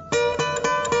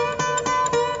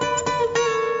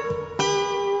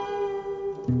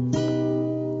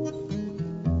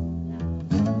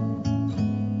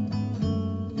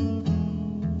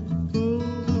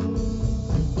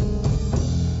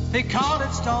 They call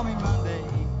it Stormy Monday,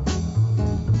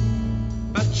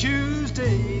 but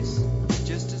Tuesday's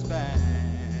just as bad.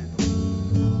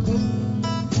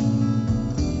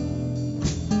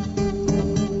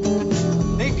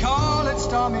 They call it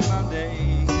Stormy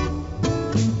Monday,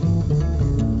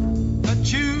 but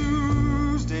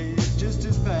Tuesday's just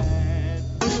as bad.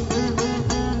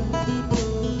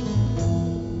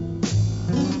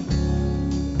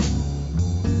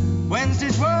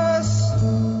 Wednesday's worse,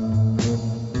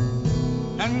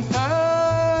 and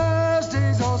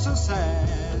Thursday's also sad.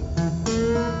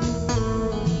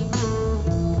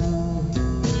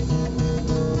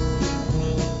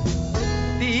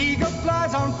 The eagle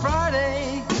flies on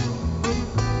Friday,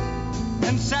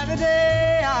 and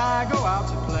Saturday I go out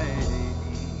to play.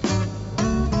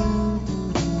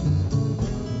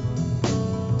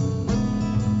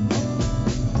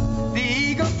 The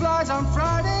eagle flies on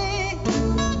Friday,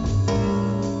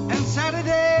 and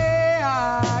Saturday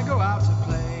I go out to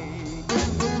play.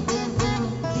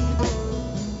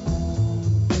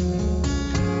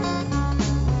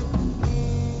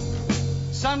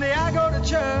 Sunday I go to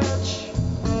church,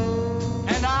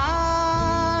 and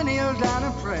I kneel down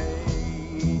and pray.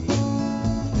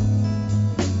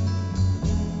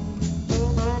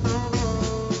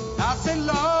 I say,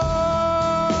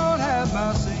 Lord, have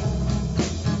mercy.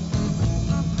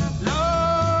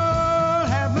 Lord,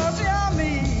 have mercy on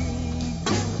me.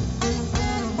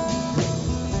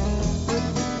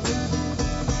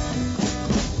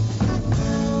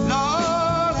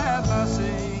 Lord, have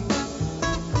mercy.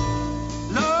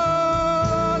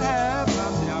 Lord, have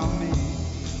mercy on me.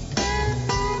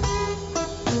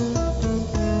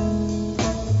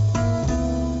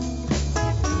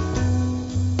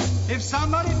 If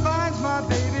somebody finds my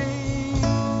baby,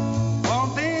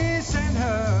 won't they send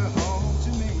her home to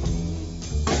me?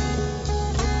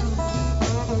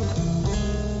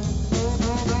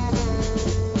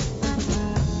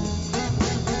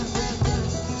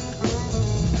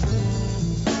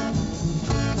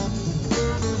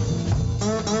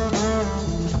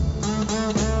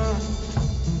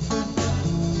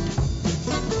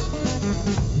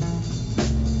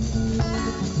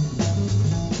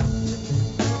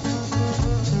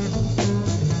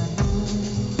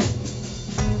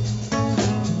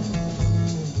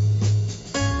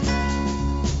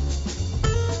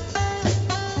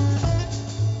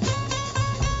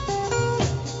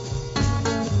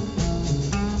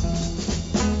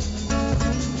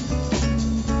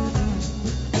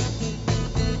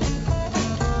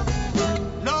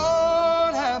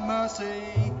 Lord, have mercy.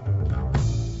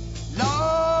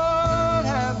 Lord,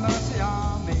 have mercy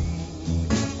on me.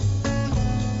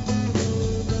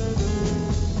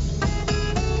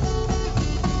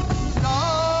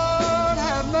 Lord,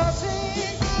 have mercy.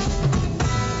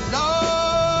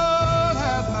 Lord,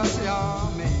 have mercy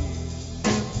on me.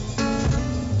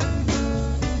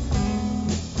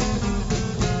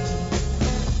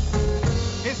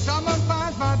 If someone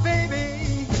finds my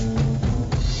baby,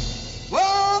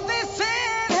 won't they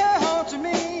send her home to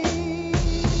me?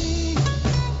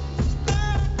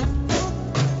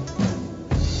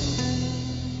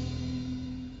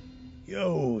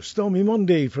 Yo, Stormy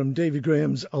Monday from David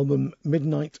Graham's album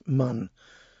Midnight Man,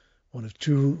 one of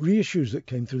two reissues that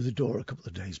came through the door a couple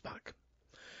of days back.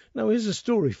 Now here's a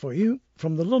story for you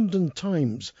from the London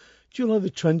Times, July the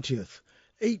 20th,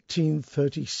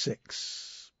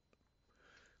 1836.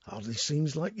 Hardly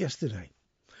seems like yesterday.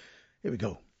 Here we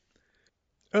go.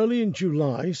 Early in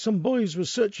July, some boys were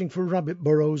searching for rabbit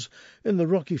burrows in the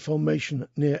rocky formation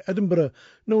near Edinburgh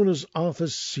known as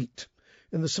Arthur's Seat.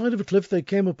 In the side of a cliff they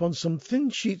came upon some thin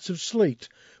sheets of slate,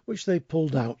 which they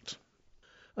pulled out,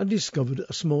 and discovered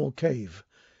a small cave.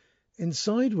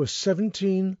 Inside were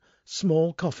 17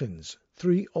 small coffins,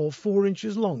 3 or 4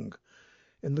 inches long.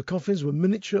 In the coffins were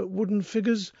miniature wooden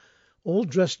figures, all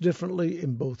dressed differently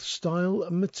in both style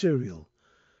and material.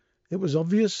 It was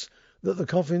obvious that the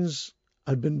coffins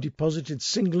had been deposited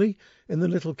singly in the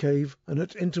little cave and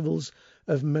at intervals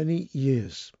of many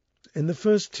years. In the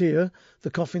first tier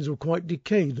the coffins were quite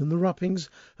decayed and the wrappings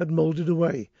had moulded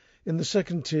away. In the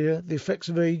second tier the effects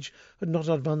of age had not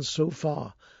advanced so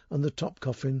far, and the top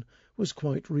coffin was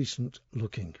quite recent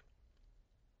looking.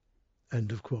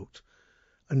 End of quote.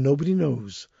 And nobody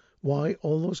knows why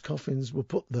all those coffins were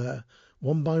put there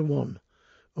one by one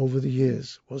over the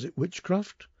years. Was it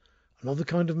witchcraft? Another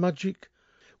kind of magic?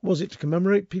 Was it to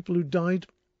commemorate people who died?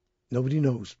 Nobody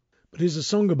knows. But here's a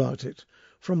song about it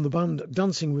from the band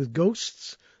Dancing with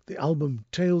Ghosts, the album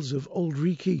Tales of Old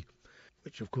Reekie,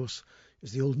 which of course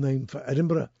is the old name for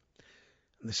Edinburgh.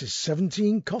 And this is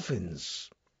 17 Coffins.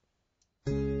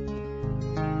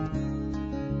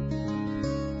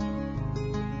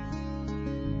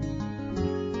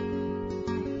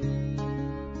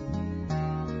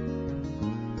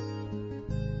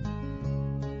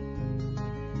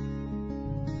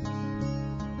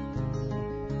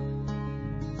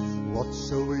 What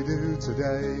shall we do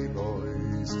today,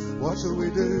 boys? What shall we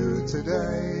do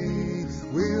today?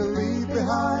 We'll leave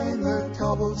behind the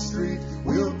cobbled street,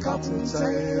 we'll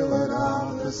cottontail at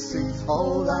Arthur's Seat.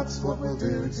 Oh, that's what we'll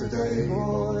do today,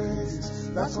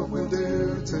 boys. That's what we'll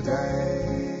do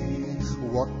today.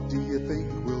 What do you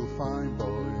think we'll find,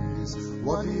 boys?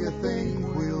 What do you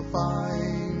think we'll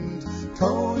find?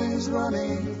 Conies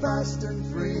running fast and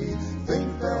free,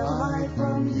 think they'll hide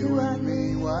from you and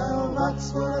me. Well,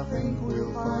 that's what I think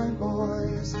we'll find,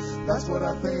 boys. That's what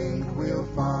I think we'll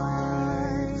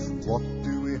find. What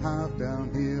do we have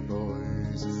down here,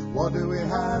 boys? What do we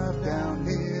have down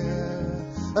here?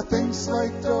 A thin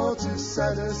slate door to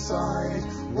set aside.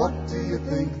 What do you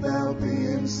think there'll be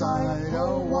inside?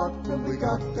 Oh, what have we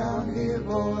got down here,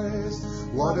 boys?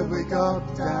 What have we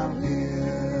got down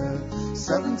here?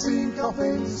 17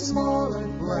 coffins, small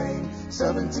and plain,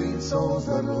 17 souls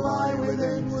that lie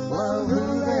within. Well,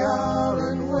 who they are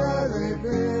and where they've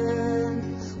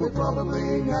been, we'll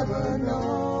probably never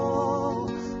know.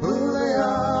 Who they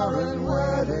are and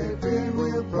where they've been,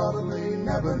 we'll probably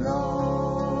never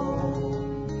know.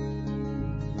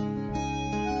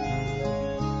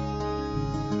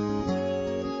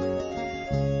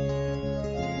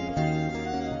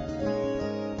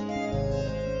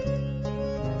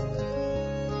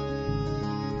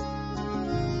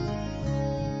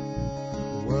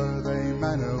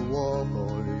 Men of war,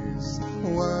 boys,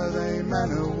 were they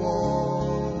men of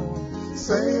war?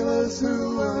 Sailors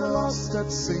who were lost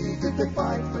at sea, did they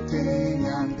fight for king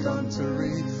and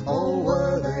country? Oh,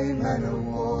 were they men of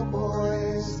war,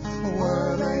 boys?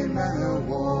 Were they men of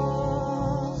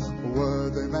war?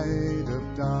 Were they made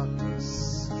of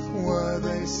darkness? Were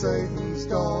they Satan's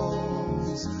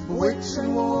dolls? Witch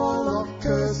and warlock,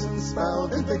 curse and spell,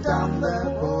 did they damn their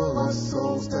poor lost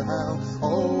souls to hell?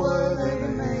 Oh, were they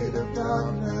made of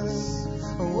darkness?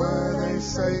 Were they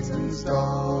Satan's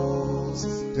dolls?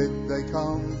 Did they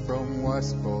come from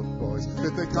Westport, boys?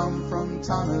 Did they come from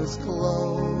Tanner's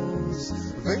Close?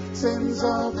 Victims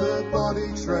of the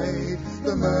body trade,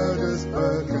 the murders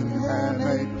Burke and Hare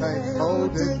made pay. Oh,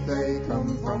 did they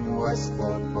come from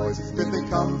Westport, boys? Did they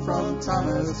come from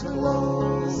Tanner's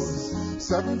Close?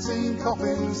 17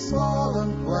 coffins, small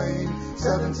and plain,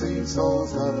 17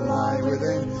 souls that lie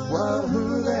within. Well,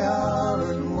 who they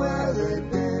are and where they've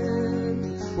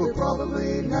been, we'll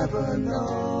probably never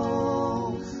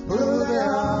know. Who they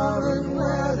are and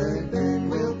where they've been,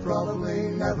 we'll probably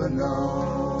never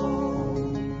know.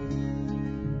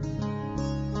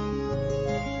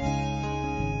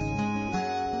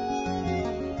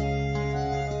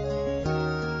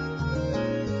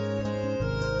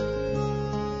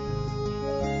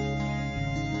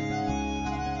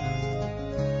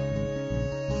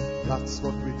 That's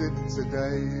what we did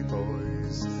today,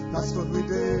 boys. That's what we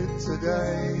did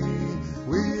today.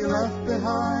 We left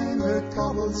behind the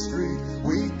cobbled street,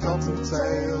 we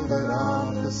cottontailed at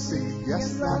Arthur's Seat.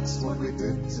 Yes, that's what we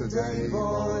did today,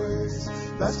 boys.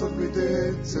 That's what we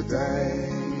did today.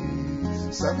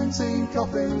 17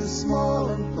 coffins, small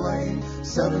and plain,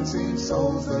 17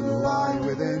 souls that lie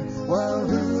within. Well,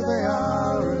 who they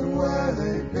are and where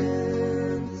they've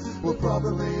been, we'll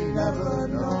probably never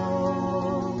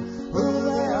know. Who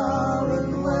they are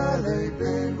and where they've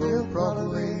been, we'll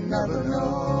probably never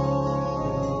know.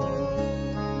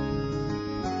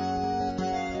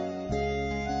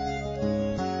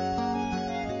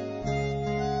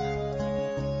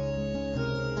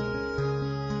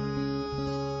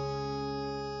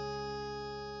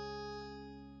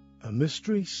 A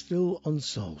mystery still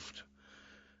unsolved.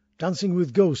 Dancing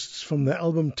with Ghosts from their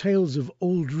album Tales of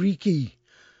Old Reekie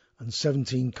and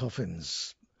 17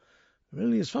 Coffins. It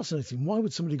really is fascinating. Why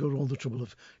would somebody go to all the trouble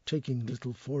of taking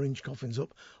little 4-inch coffins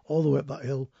up all the way up that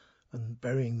hill and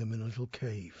burying them in a little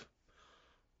cave?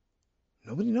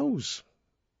 Nobody knows.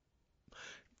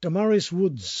 Damaris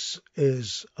Woods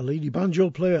is a lady banjo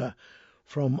player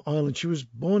from Ireland. She was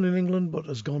born in England but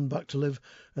has gone back to live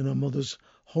in her mother's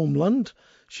homeland.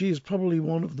 She is probably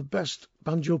one of the best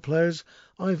banjo players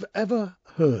I've ever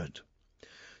heard.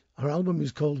 Her album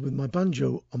is called With My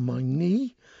Banjo on My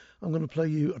Knee. I'm going to play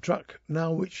you a track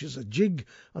now which is a jig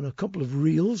and a couple of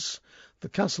reels. The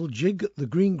Castle Jig, The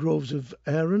Green Groves of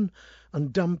Erin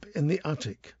and Damp in the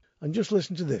Attic. And just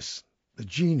listen to this, the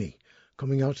genie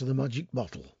coming out of the magic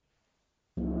bottle.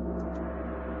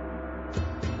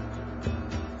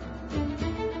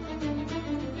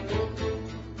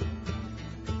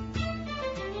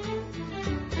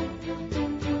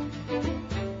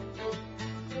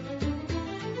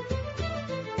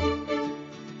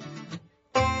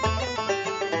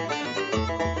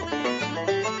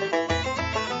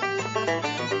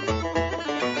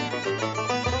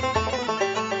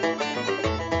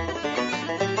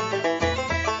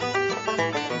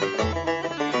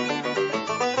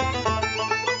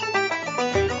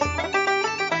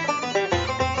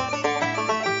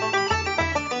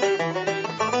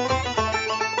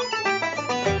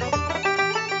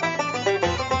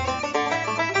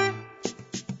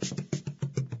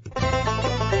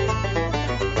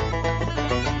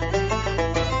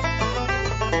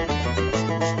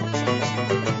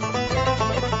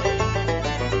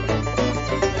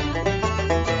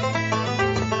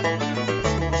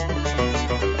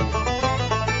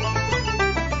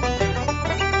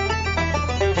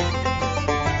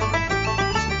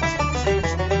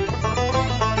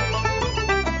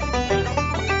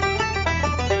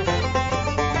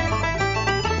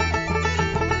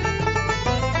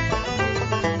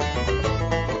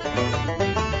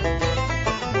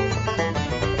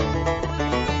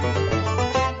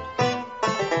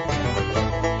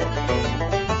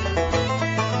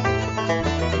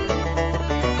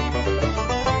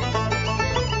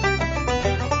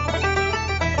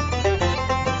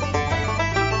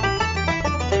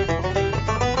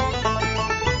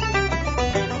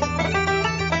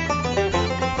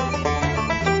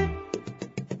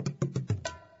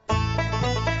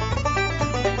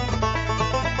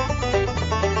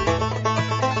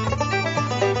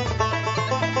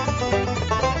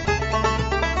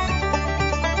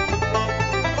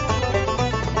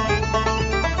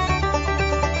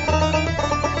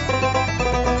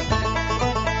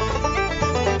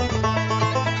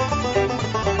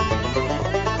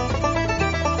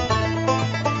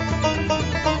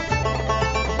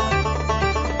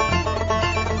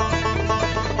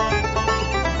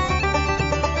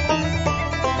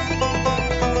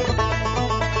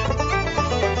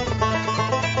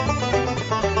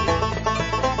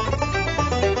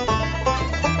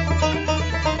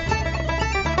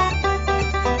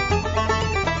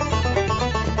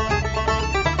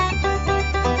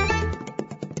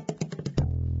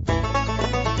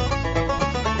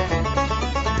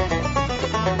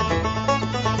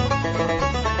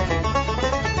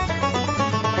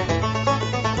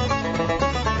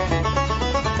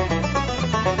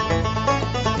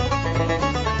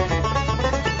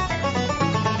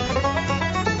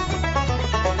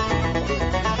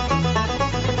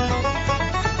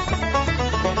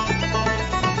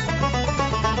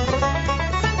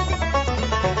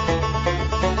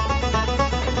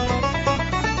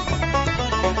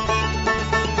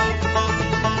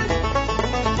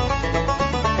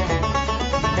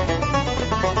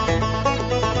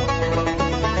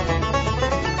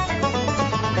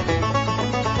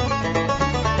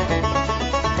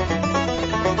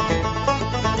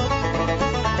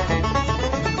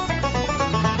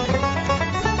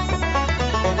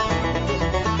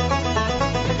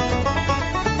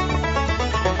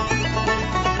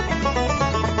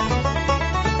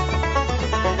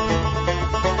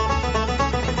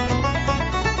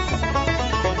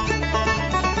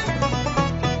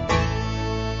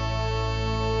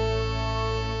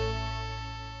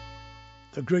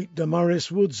 great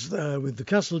Damaris Woods there with the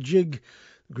Castle Jig,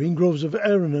 Green Groves of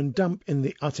Erin and Damp in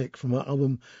the Attic from her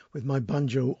album With My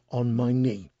Banjo on My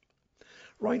Knee.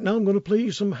 Right now I'm going to play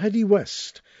you some Heady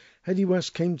West. Heady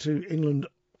West came to England,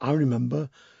 I remember,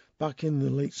 back in the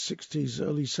late 60s,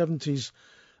 early 70s,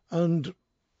 and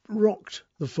rocked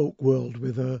the folk world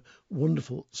with her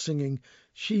wonderful singing.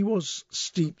 She was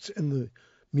steeped in the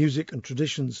music and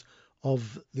traditions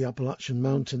of the Appalachian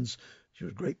Mountains. She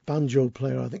was a great banjo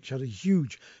player. I think she had a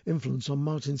huge influence on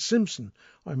Martin Simpson.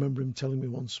 I remember him telling me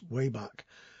once way back,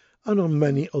 and on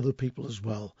many other people as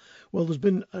well. Well, there's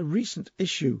been a recent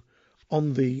issue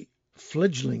on the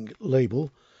Fledgling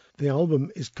label. The album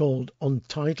is called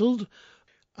Untitled,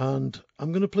 and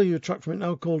I'm going to play you a track from it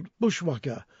now called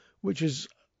Bushwhacker, which is,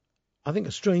 I think,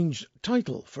 a strange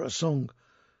title for a song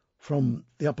from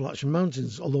the Appalachian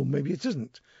Mountains, although maybe it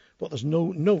isn't, but there's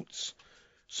no notes.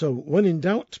 So when in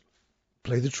doubt,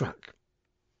 play the track.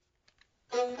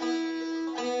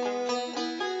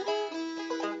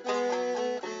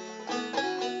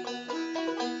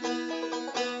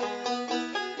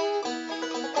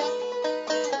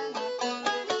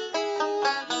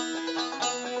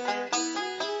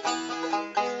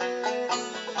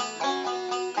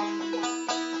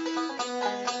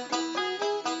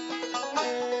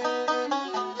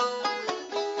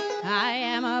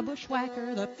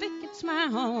 Bushwhacker, the thicket's my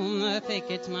home, the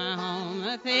thicket's my home,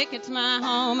 the thicket's my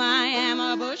home. I am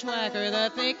a bushwhacker,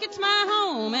 the thicket's my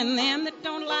home, and them that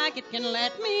don't like it can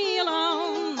let me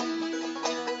alone.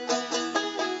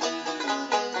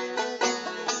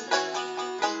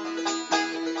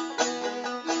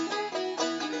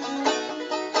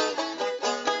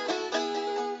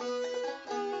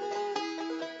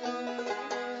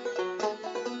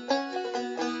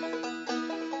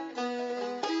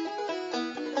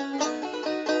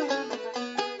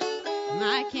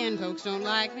 Folks don't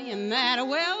like me, and that I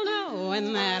well know,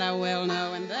 and that I well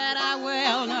know, and that I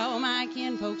well know. My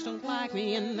kinfolks don't like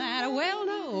me, and that I well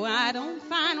know. I don't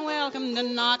find welcome to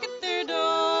knock at their door.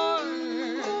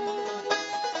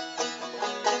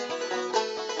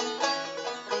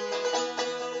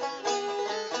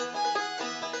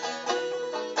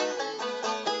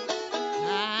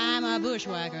 I'm a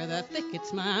bushwhacker, the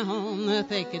thicket's my home, the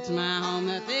thicket's my home,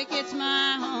 the thicket's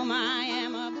my home. I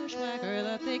am a bushwhacker,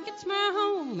 the thicket's my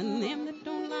home, and them that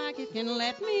don't like it can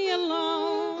let me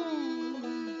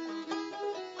alone.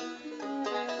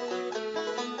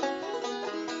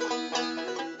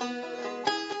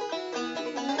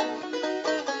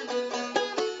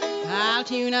 I'll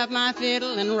tune up my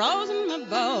fiddle and rosin my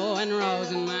bow, and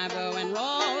rosin my bow, and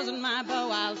rosin my bow.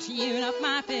 I'll tune up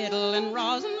my fiddle and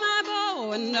rosin my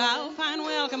bow, and I'll find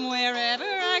welcome wherever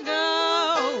I go.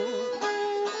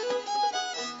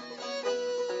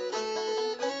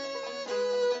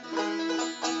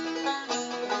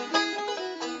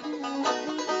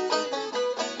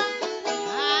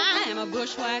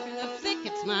 Bushwhacker, the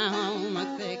thicket's my home, the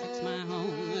thicket's my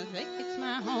home, the thicket's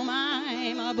my home.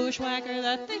 I'm a bushwhacker,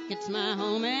 the thicket's my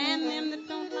home, and them that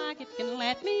don't like it can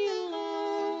let me alone.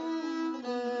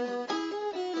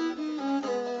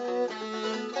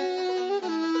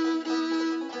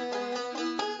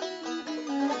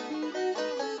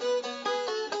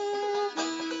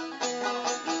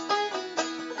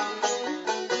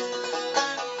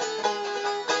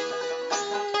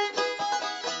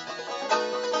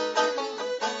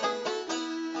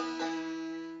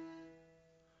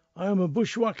 I'm a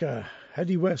Bushwhacker,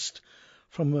 Heady West,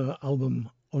 from her album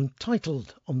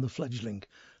Untitled on the Fledgling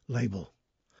label.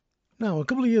 Now, a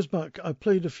couple of years back, I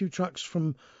played a few tracks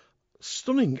from a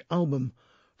stunning album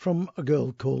from a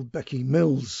girl called Becky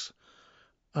Mills.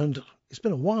 And it's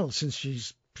been a while since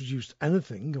she's produced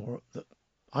anything, or that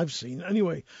I've seen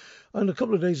anyway. And a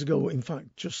couple of days ago, in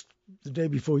fact, just the day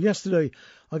before yesterday,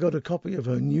 I got a copy of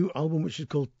her new album, which is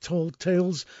called Tall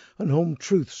Tales and Home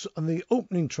Truths. And the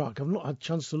opening track, I've not had a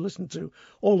chance to listen to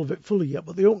all of it fully yet,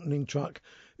 but the opening track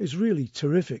is really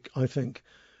terrific, I think.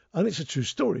 And it's a true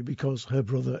story because her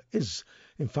brother is,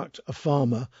 in fact, a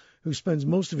farmer who spends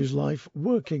most of his life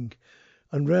working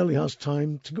and rarely has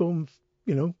time to go and,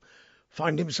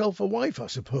 find himself a wife, I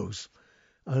suppose.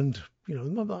 And,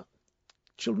 not that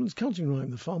children's counting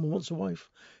rhyme, the farmer wants a wife.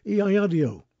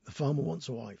 E-I-A-D-O, the farmer wants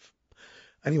a wife.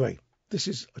 Anyway, this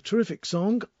is a terrific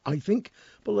song, I think,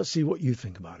 but let's see what you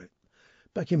think about it.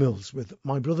 Becky Mills with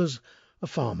My Brother's a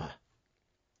Farmer.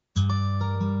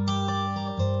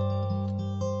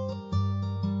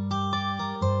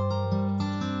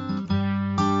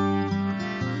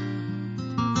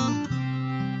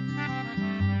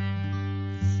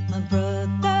 My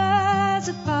brother's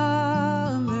a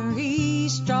farmer,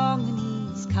 he's strong and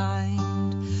he's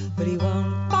kind, but he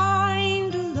won't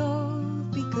find a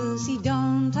love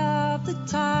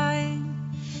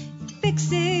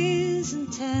sixes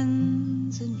and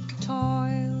tens, and he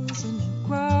toils and he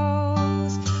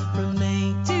grows. From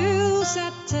May to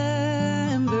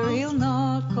September he'll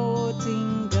not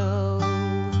courting go.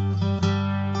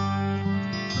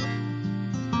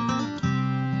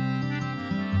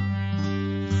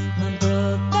 My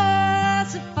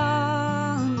brother's a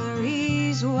farmer,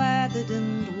 he's weathered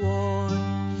and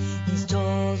worn. He's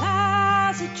tall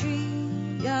as a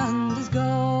tree and as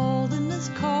golden as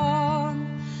corn.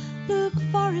 Look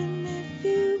for him if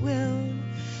you will,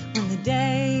 when the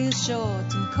day is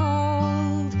short and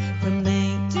cold. From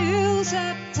May to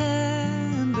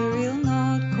September he'll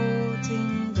not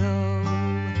courting go.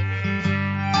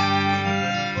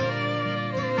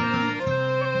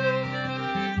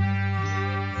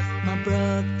 My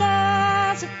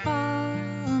brother's a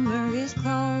farmer, his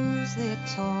clothes they're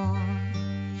torn.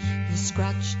 He's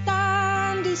scratched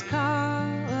and he's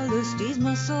calloused, he's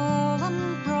muscle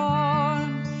and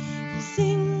brawn. He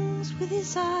sings with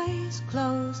his eyes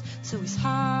closed, so his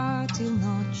heart he'll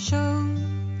not show.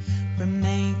 From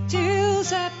May to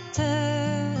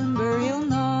September he'll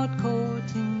not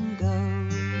courting go.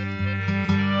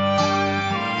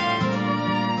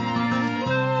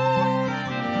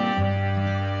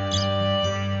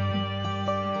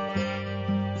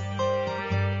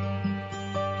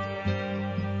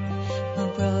 My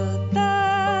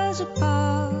brother's a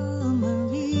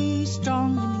farmer, he's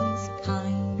strong and he's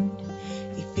kind.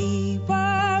 If he were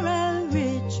a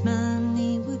rich man,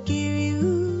 he would give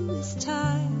you his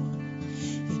time.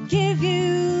 He'd give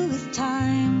you his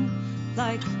time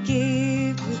like you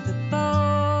give with a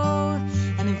bow.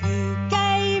 And if you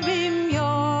gave him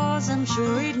yours, I'm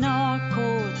sure he'd not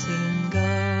courting go.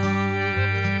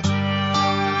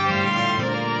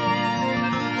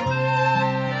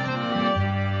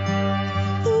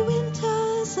 The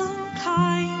winter's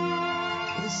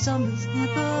unkind, the summer's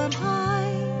never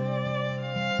mine.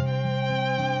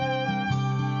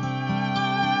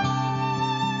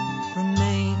 From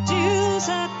May to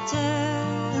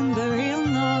September he'll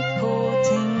not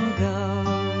courting go.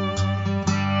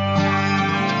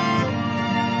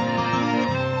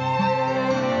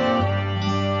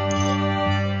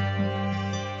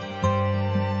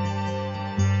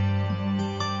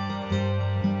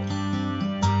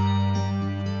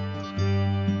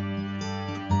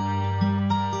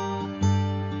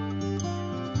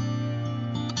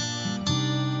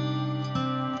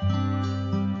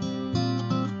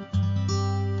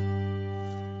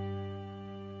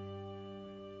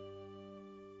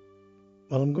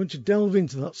 Well, I'm going to delve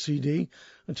into that CD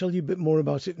and tell you a bit more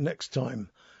about it next time.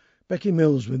 Becky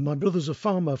Mills with My Brother's a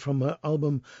Farmer from her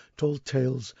album Told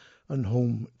Tales and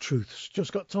Home Truths.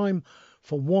 Just got time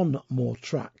for one more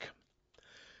track.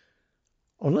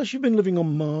 Unless you've been living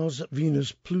on Mars,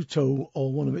 Venus, Pluto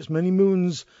or one of its many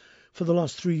moons for the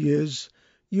last 3 years,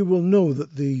 you will know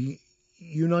that the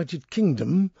United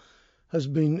Kingdom has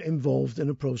been involved in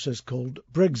a process called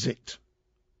Brexit.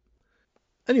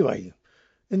 Anyway,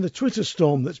 in the Twitter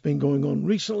storm that's been going on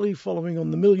recently following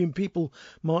on the million people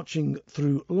marching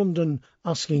through London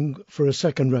asking for a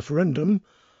second referendum,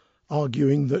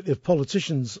 arguing that if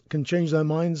politicians can change their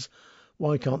minds,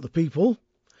 why can't the people?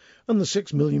 And the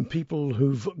 6 million people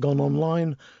who've gone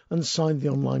online and signed the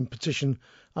online petition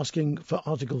asking for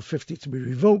Article 50 to be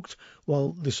revoked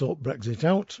while they sought Brexit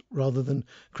out rather than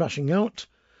crashing out,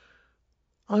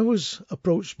 I was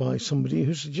approached by somebody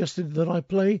who suggested that I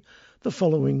play the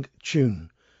following tune,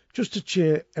 just to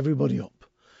cheer everybody up.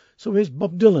 So here's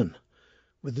Bob Dylan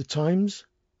with The Times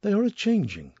They Are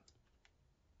A-Changing.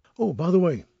 Oh, by the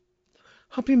way,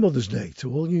 happy Mother's Day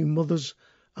to all you mothers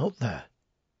out there.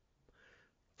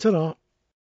 Ta-da!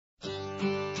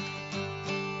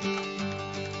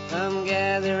 Come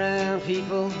gather round,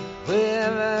 people,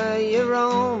 wherever you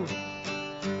roam,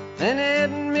 and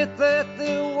admit that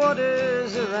the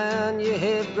waters around you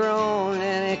have grown,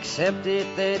 and accept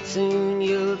it that soon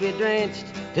you'll be drenched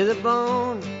to the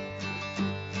bone.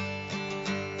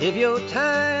 If your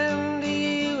time to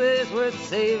you is worth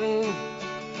saving,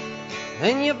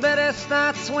 then you better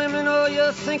start swimming or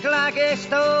you'll sink like a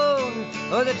stone,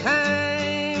 for the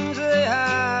times they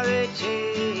are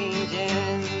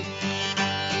a-changing.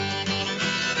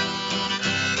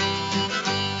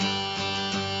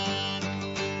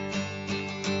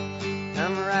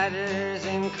 Some writers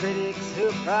and critics who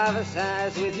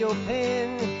prophesize with your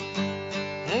pen,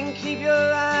 and keep your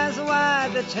eyes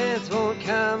wide, the chance won't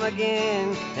come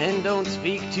again. And don't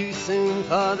speak too soon,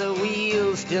 for the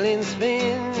wheel's still in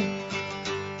spin,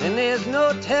 and there's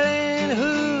no telling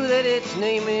who that it's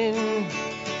naming.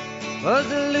 Was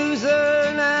the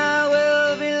loser now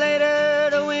will be later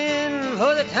to win,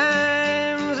 for the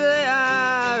times they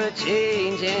are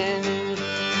a-changing.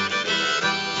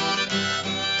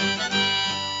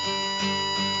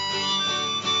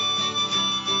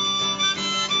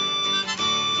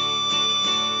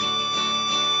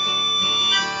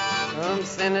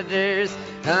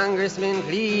 Congressman,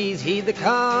 please heed the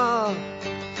call.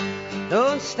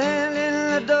 Don't stand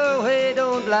in the doorway,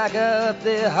 don't block up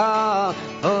the hall,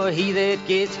 for he that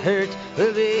gets hurt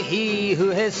will be he who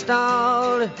has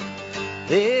stalled.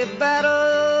 The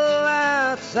battle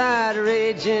outside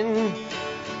raging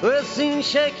will soon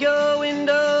shake your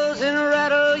windows and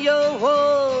rattle your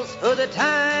walls, for the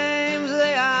times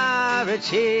they are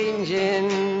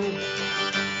a-changing.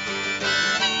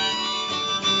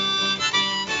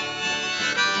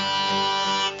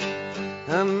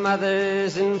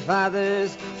 Mothers and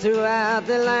fathers throughout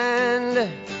the land,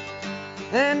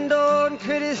 and don't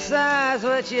criticize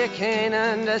what you can't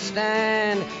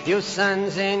understand. Your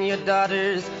sons and your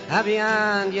daughters are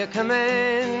beyond your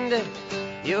command.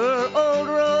 Your old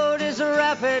road is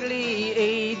rapidly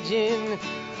aging.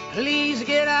 Please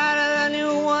get out of the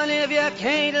new one if you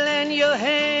can't lend your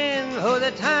hand, for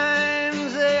the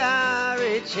times they are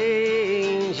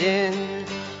a-changing.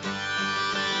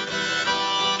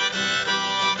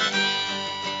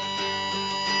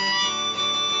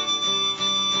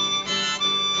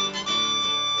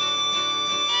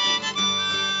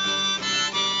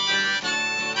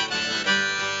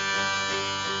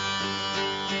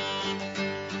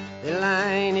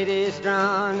 Line it is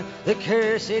drawn, the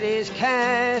curse it is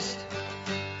cast.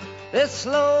 The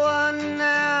slow one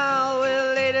now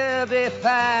will later be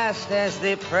fast, as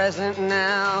the present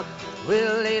now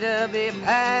will later be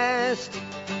past.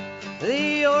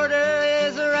 The order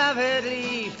is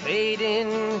rapidly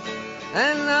fading,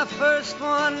 and the first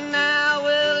one now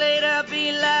will later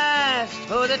be last,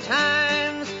 for the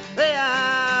times they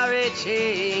are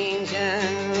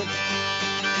a-changing.